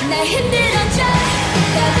깨워 날 흔들어줘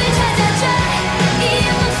답을 찾아줘 이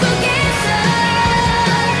영혼 속에서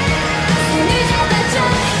손을 잡아줘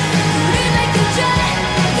불을 밝혀줘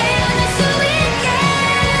깨어날 수 있게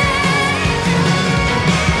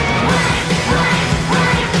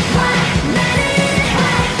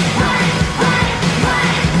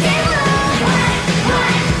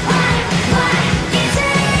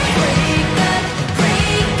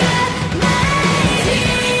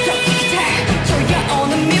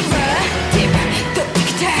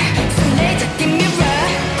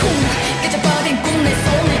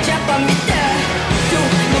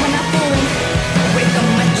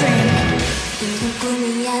이건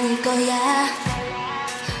꿈이 아닐 거야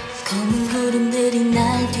검은 구름들이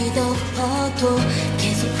날 뒤덮어도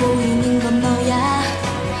계속 보이는 건 너야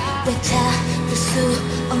왜 잡을 수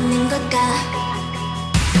없는 걸까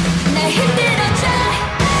날 흔들어줘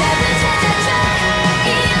답을 찾아줘 이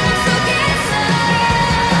영혼 속에서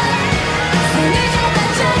손을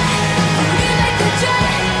잡아줘 불을 밝혀줘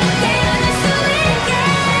깨어날 수 있게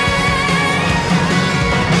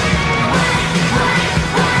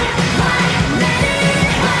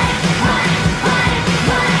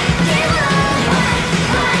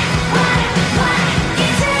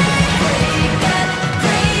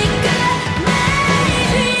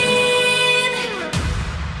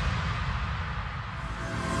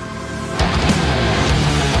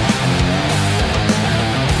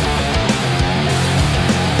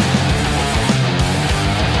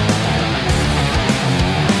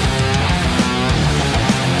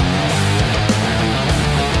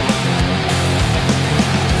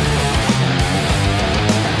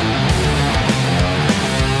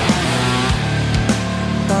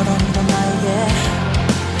떠다니던 나에게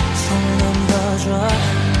손을 내밀어줘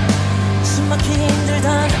숨막히기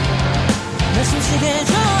힘들던 날 숨쉬게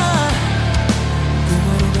해줘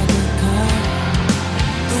꿈으로 가득한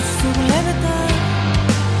꿈속을 헤맸다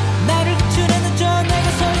나를 출해내줘 내가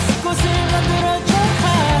서 있을 곳을 만들어줘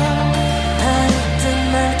닿을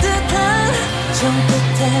말 듯한 정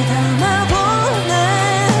끝에 담아보네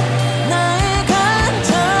나의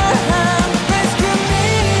간절함 Rescue me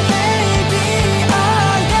baby oh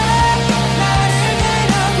yeah 나를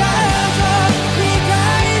데려가줘 네가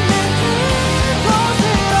있는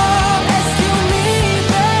그곳으로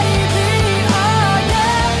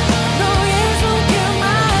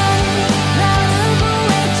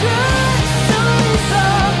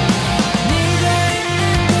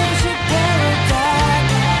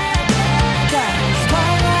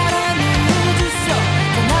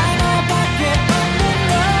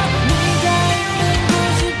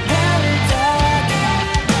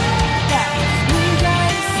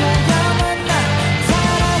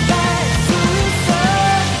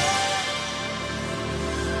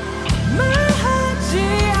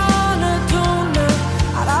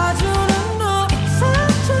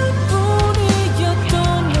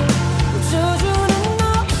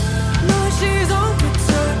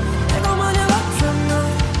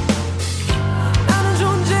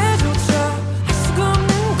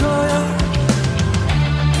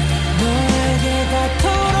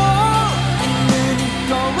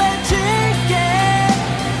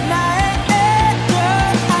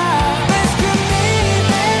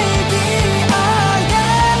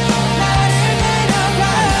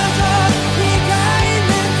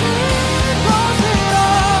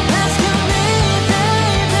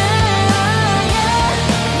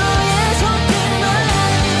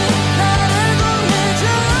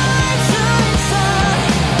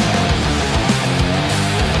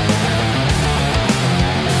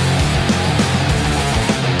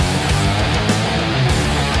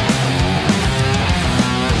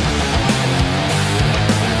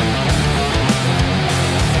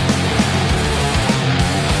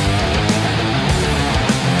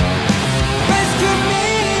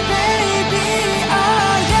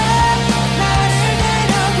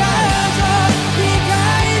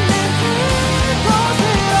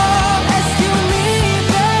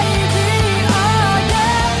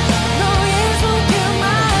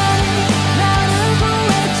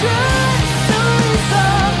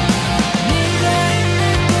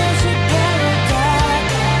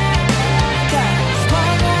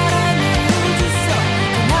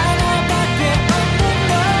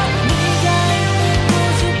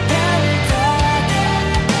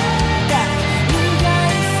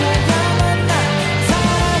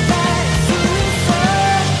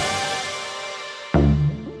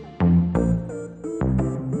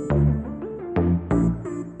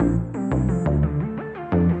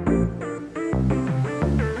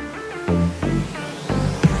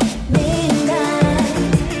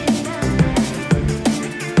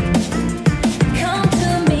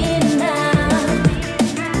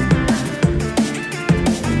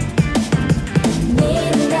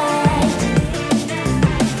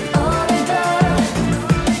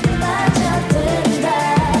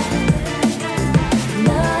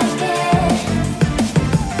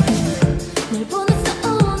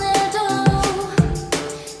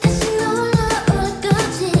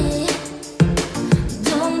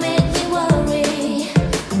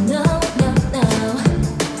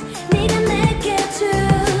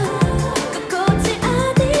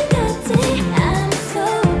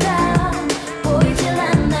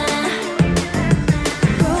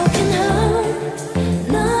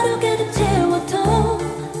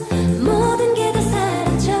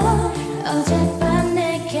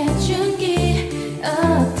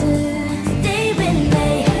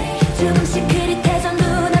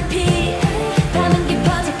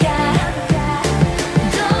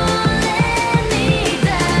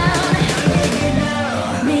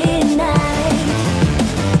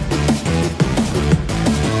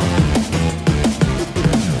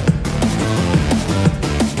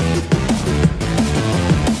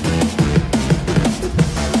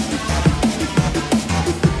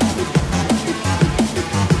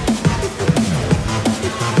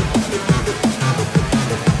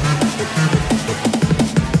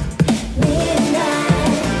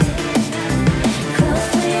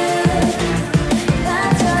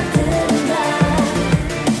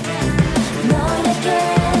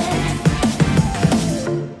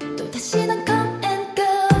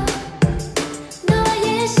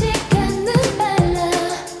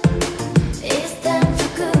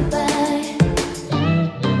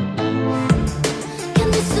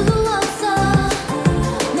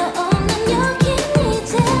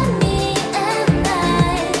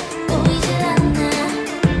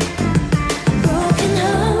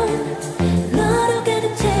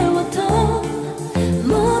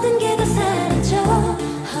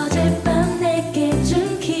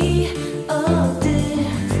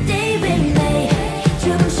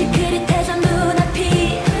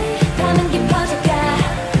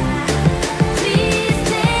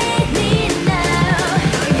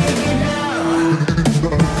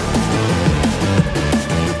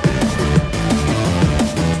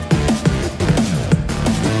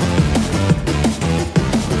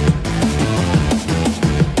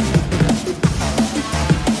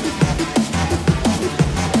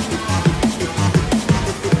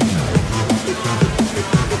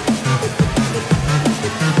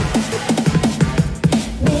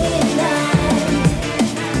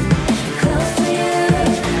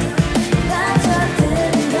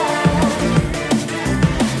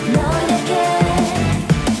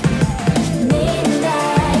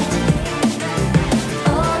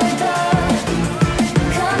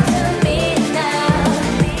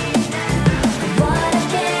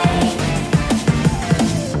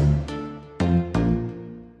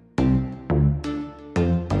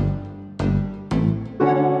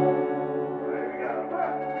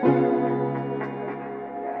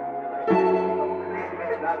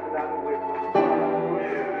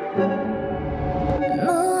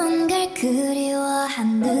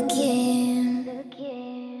그리워한 느낌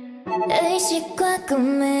의식과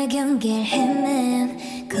꿈의 경계를 헤맨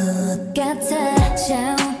것 같아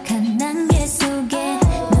자욱한 안개 속에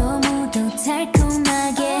너무도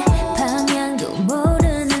달콤하게 방향도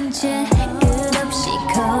모르는 채 끝없이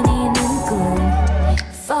거리는 꿈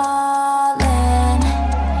Falling,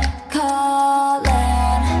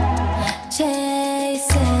 calling,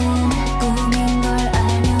 chasing 꿈인 걸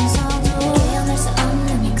알면서도 깨어날 수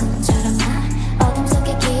없는 이 꿈처럼 나 어둠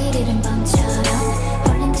속에 길 잃은 밤처럼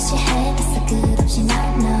홀린 듯이 헤맸어 끝없이 날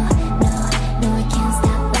No, I can't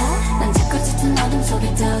stop that 난 자꾸 짙은 어둠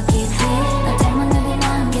속에 더 깊이 널 닮은 눈이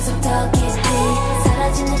난 계속 더 깊이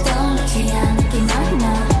사라진 내 돈 놓지 않을게 No,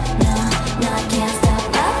 I can't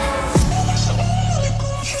stop that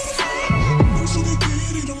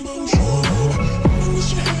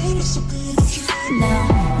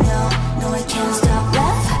No, I can't stop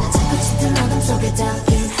love 난 자꾸 짙은 어둠 속에 더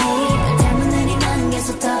깊이 널 닮은 눈이 난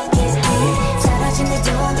계속 더 깊이 사라진 내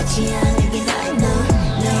돈 놓지 않을게 No,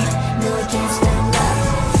 I can't stop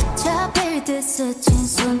love 잡힐 듯 스친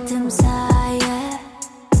손틈 사이에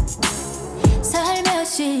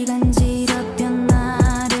살며시 간지럽혀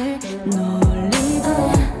나를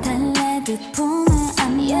놀리고 달래듯 품에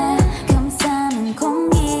안겨 감싸는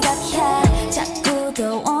공기가 해 자꾸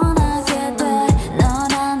더 원하게 돼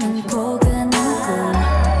너라는 포근한 꿈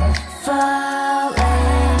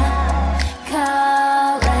Falling,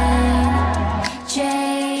 calling,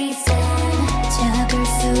 chasing 잡을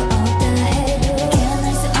수 없다 해도 깨어날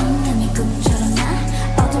수 없는 이 꿈처럼 나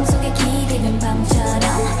어둠 속에 길 잃은 밤처럼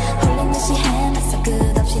홀린 듯이 헤맸어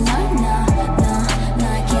끝없이 널 No,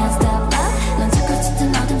 I can't stop love 넌 자꾸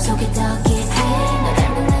짙은 어둠 속에 더 깊이 널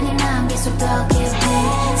닮은 눈이 난 계속 더 깊이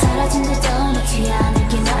사라진 듯도 놓지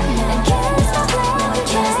않을게 널 No, I can't stop love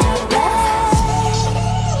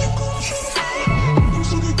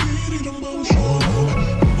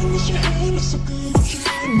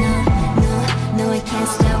No, I can't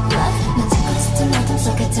stop love 넌 자꾸 짙은 어둠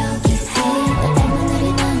속에 더 깊이 널 닮은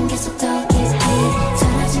눈이 난 계속 더 깊이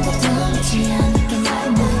사라진 듯도 놓지 않을게 널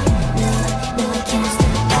No, I can't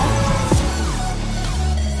stop love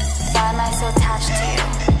Why am I so attached to you?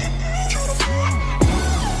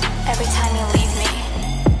 Every time you leave me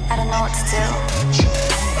I don't know what to do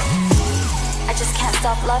I just can't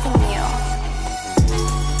stop loving you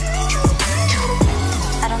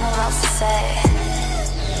I don't know what else to say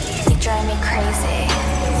You drive me crazy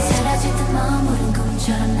사라질 듯 머무른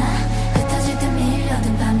꿈처럼 나 흩어질 듯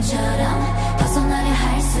밀려든 밤처럼 벗어나려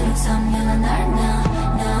할수록 선명한 널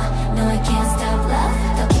No, I can't stop love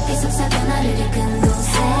더 깊이 속삭여 나를 이끈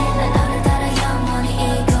곳에 난 너를 따라 영원히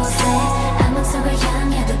이곳에 암흑 속을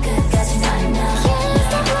향해도 끝까지 널 No,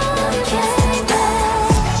 I can't stop love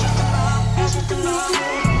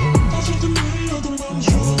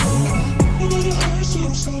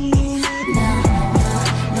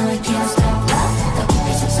No, I can't stop love 더 깊이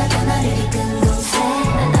속삭여 나를 이끈 곳에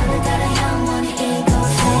난 너를 따라 영원히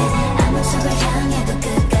이곳에 암흑 속을 향해도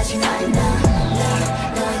끝까지 널 No,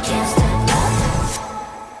 I can't stop love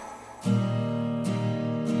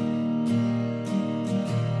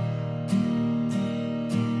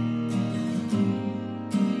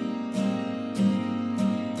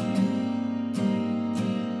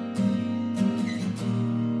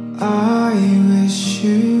I wish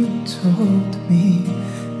you told me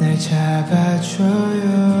날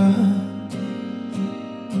잡아줘요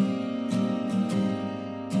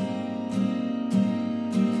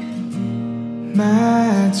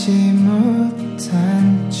마지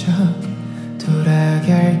못한 척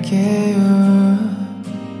돌아갈게요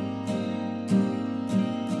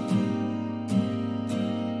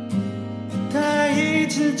다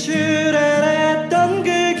잊은 줄 알았던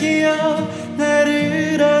그 기억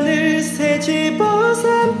나를 어느새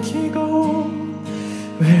집어삼키고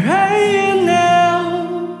Where are you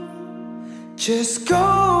now? Just go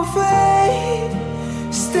away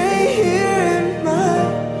Stay here in my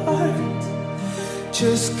heart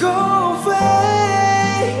Just go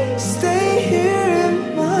away Stay here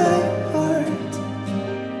in my heart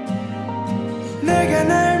내가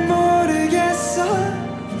날 모르겠어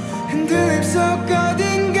흔들림 속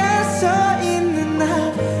어딘가 서 있는 나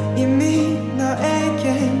이미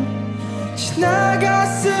너에겐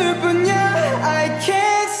지나갔을 뿐이야 I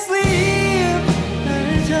can't sleep 날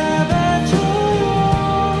잡아줘요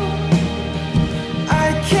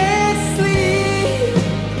I can't sleep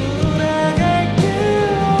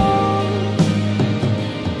돌아갈게요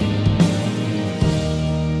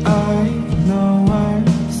I know I'm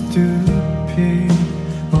stupid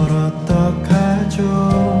뭘 어떡하죠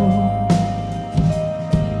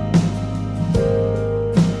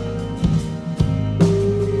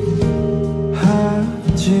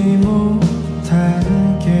보지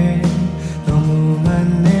못한 게 너무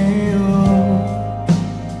많네요.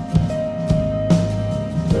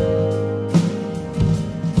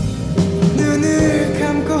 눈을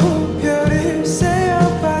감고 별을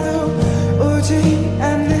세어봐도 오지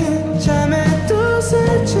않는 잠에 또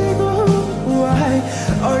설치고 Why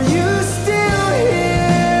are you still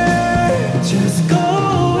here? Just go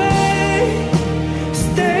away.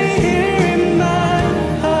 Stay here in my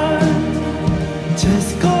heart.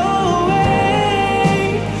 Just go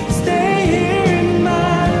away. Stay here in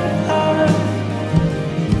my heart.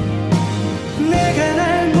 내가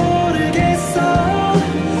날 모르겠어.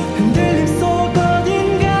 흔들림 속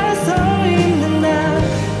어딘가 서 있는 나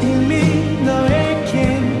이미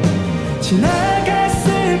너에게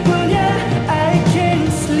지나갔을 뿐이야. I can't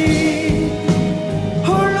sleep.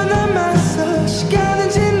 홀로 남아서 시간은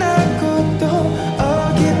지나고 또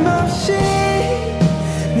어김없이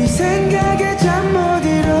네 생각에 잠 못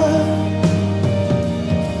이뤄.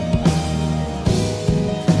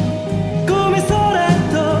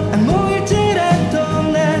 꿈에서라도 안 모일지라도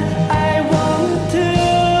난 I want to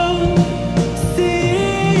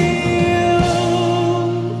see you.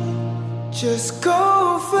 Just go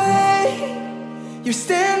away. You're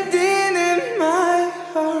standing in my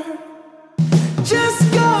heart.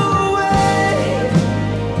 Just go away.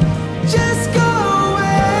 Just go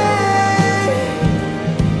away.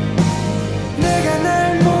 내가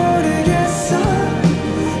날 모르겠어.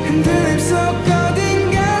 흔들림 속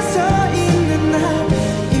어딘가 서 있는 나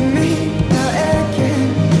이미 너에게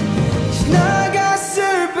지나갔을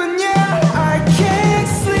뿐이야. I can't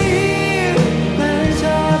sleep. 날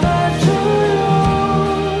잡아줘요.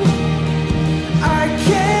 I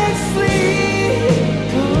can't sleep.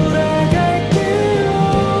 돌아갈게요.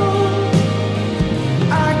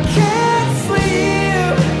 I can't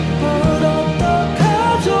sleep. 뭘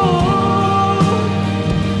어떡하죠?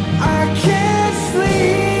 I can't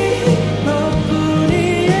sleep.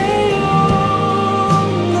 너뿐이에요.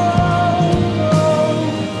 No.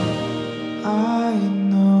 I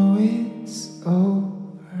know it's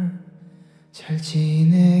over. 잘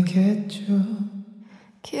지내겠죠?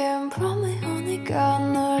 긴 밤이 오니까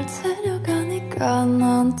널 데려가니까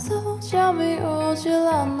난 또 잠이 오질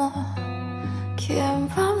않아. 긴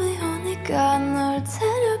밤이 오니까 널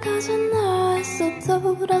데려가잖아. 있어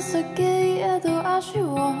돌아서기에도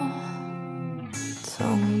아쉬워.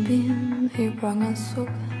 텅 빈 이 방 안속에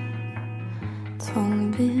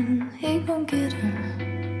텅 빈 이 공기를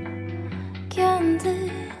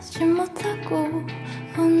견디지 못하고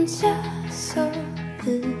혼자서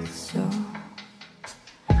있어.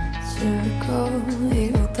 즐거이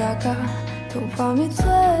웃다가 또 밤이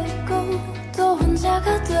되고 또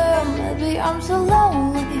혼자가 돼. Maybe I'm so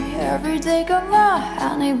lonely. Every day가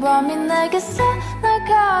말한 이 밤이 내게서 날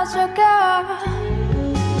가져가.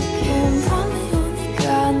 긴 밤이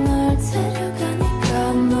오니까 널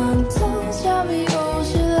데려가니까 난 또 잠이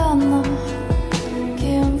오질 않아.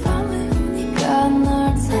 긴 밤이 오니까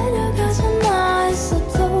널 데려가잖아. 있어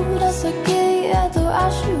돌아서기에도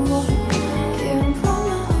아쉬워. 긴 밤이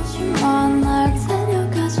오지만 날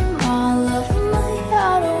데려가지마. Love me, I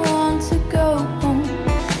don't want to go home.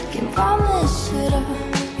 긴 밤이 싫어.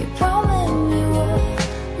 이 밤이 미워.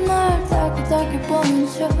 날 따뜻하게 보는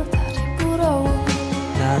저 다리 부러워.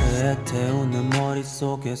 나를 애태우는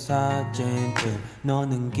머릿속의 사진들.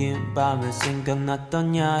 너는 긴 밤에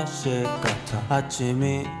생각났던 야식 같아.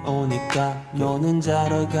 아침이 오니까 너는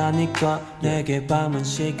자러 가니까 내게 밤은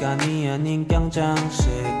시간이 아닌 경장식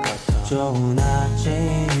같아. 좋은 아침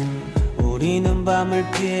우리는 밤을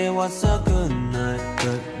피해왔어. 그날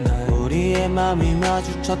우리의 맘이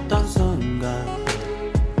마주쳤던 순간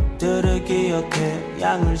들을 기억해.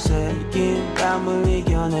 양을 새긴 밤을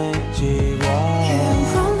이겨내지. 긴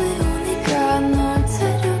밤이 오니까 널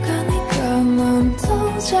데려가니까 난 또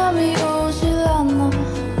잠이 오질 않아.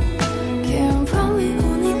 긴 밤이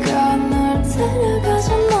오니까 널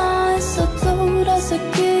데려가잖아. 있어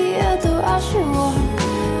돌아서기에도 아쉬워.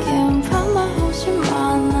 긴 밤만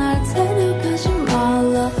오지만 날 데려가지마.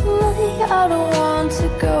 Love me, I don't want to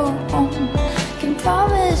go home. 긴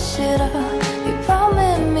밤이 싫어. 이 밤이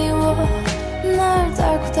미워. 날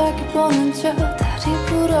달고 보는 저 다리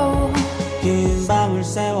부러워. 긴 밤을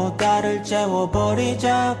새워 달을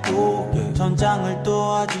재워버리자고. 천장을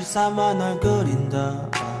또 아주 삼아 널 그린다.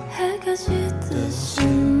 해가 지듯이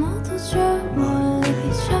모두 저 멀리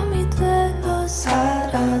잠이 되어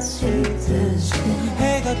사라지듯이.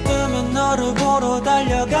 해가 뜨면 너를 보러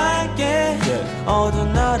달려갈게.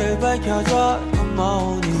 어두운 나를 밝혀줘. Come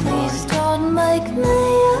on. Please don't make me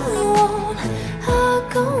alone.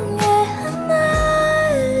 아공에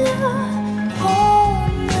흩날려.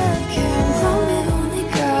 긴 밤이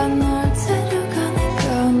오니까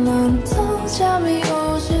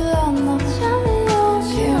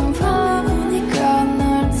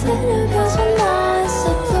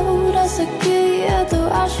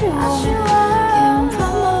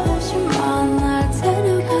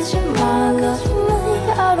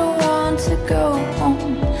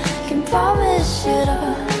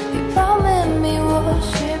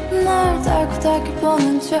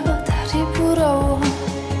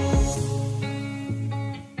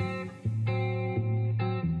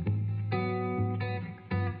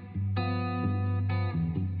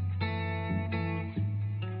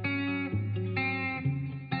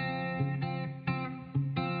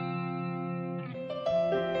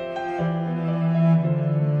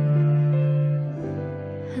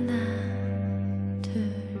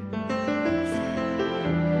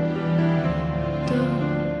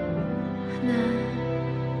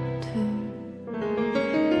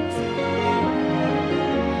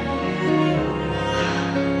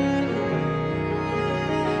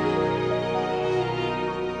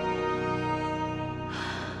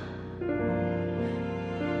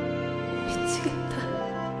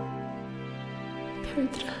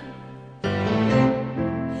별들아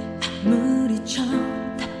아무리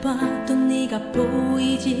쳐다봐도 네가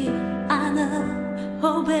보이지 않아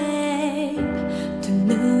Oh babe 두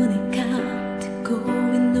눈에 가득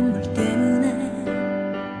고인 눈물 때문에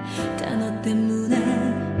다 너 때문에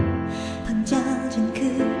번져진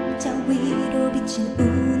글자 위로 비친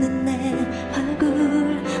우는 내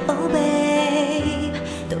얼굴 Oh babe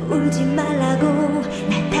또 울지 말라고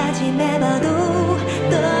날 다짐해봐도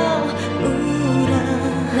또 울어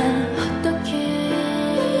난 어떡해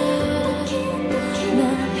난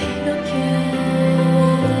이렇게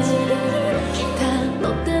다 너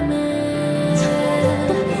때문에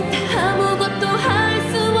아무것도 할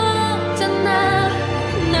수 없잖아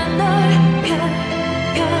난 널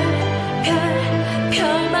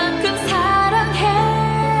별만큼 사랑해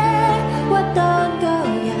왔던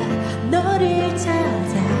거야 너를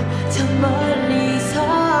찾아 저 멀리서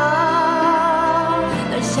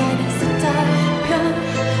널 shining star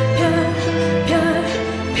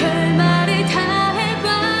별말을 다 해봐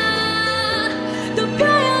또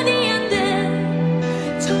표현이 안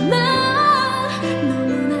돼 정말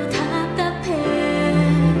너무나 답답해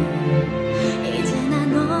이제 난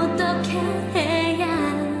어떻게 해야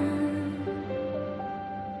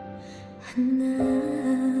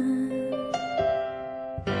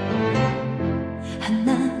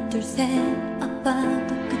하나 둘 셋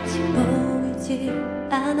아빠도 끝이 보이지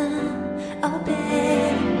않아 Oh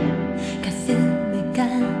babe 가슴에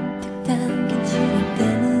가득 담긴 추억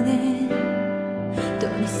때문에 또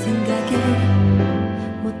네 생각에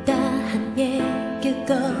못다한 얘기일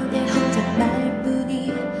거야 혼자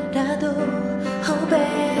말뿐이라도 Oh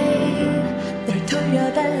babe 널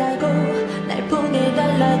돌려달라고 날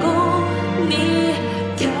보내달라고 네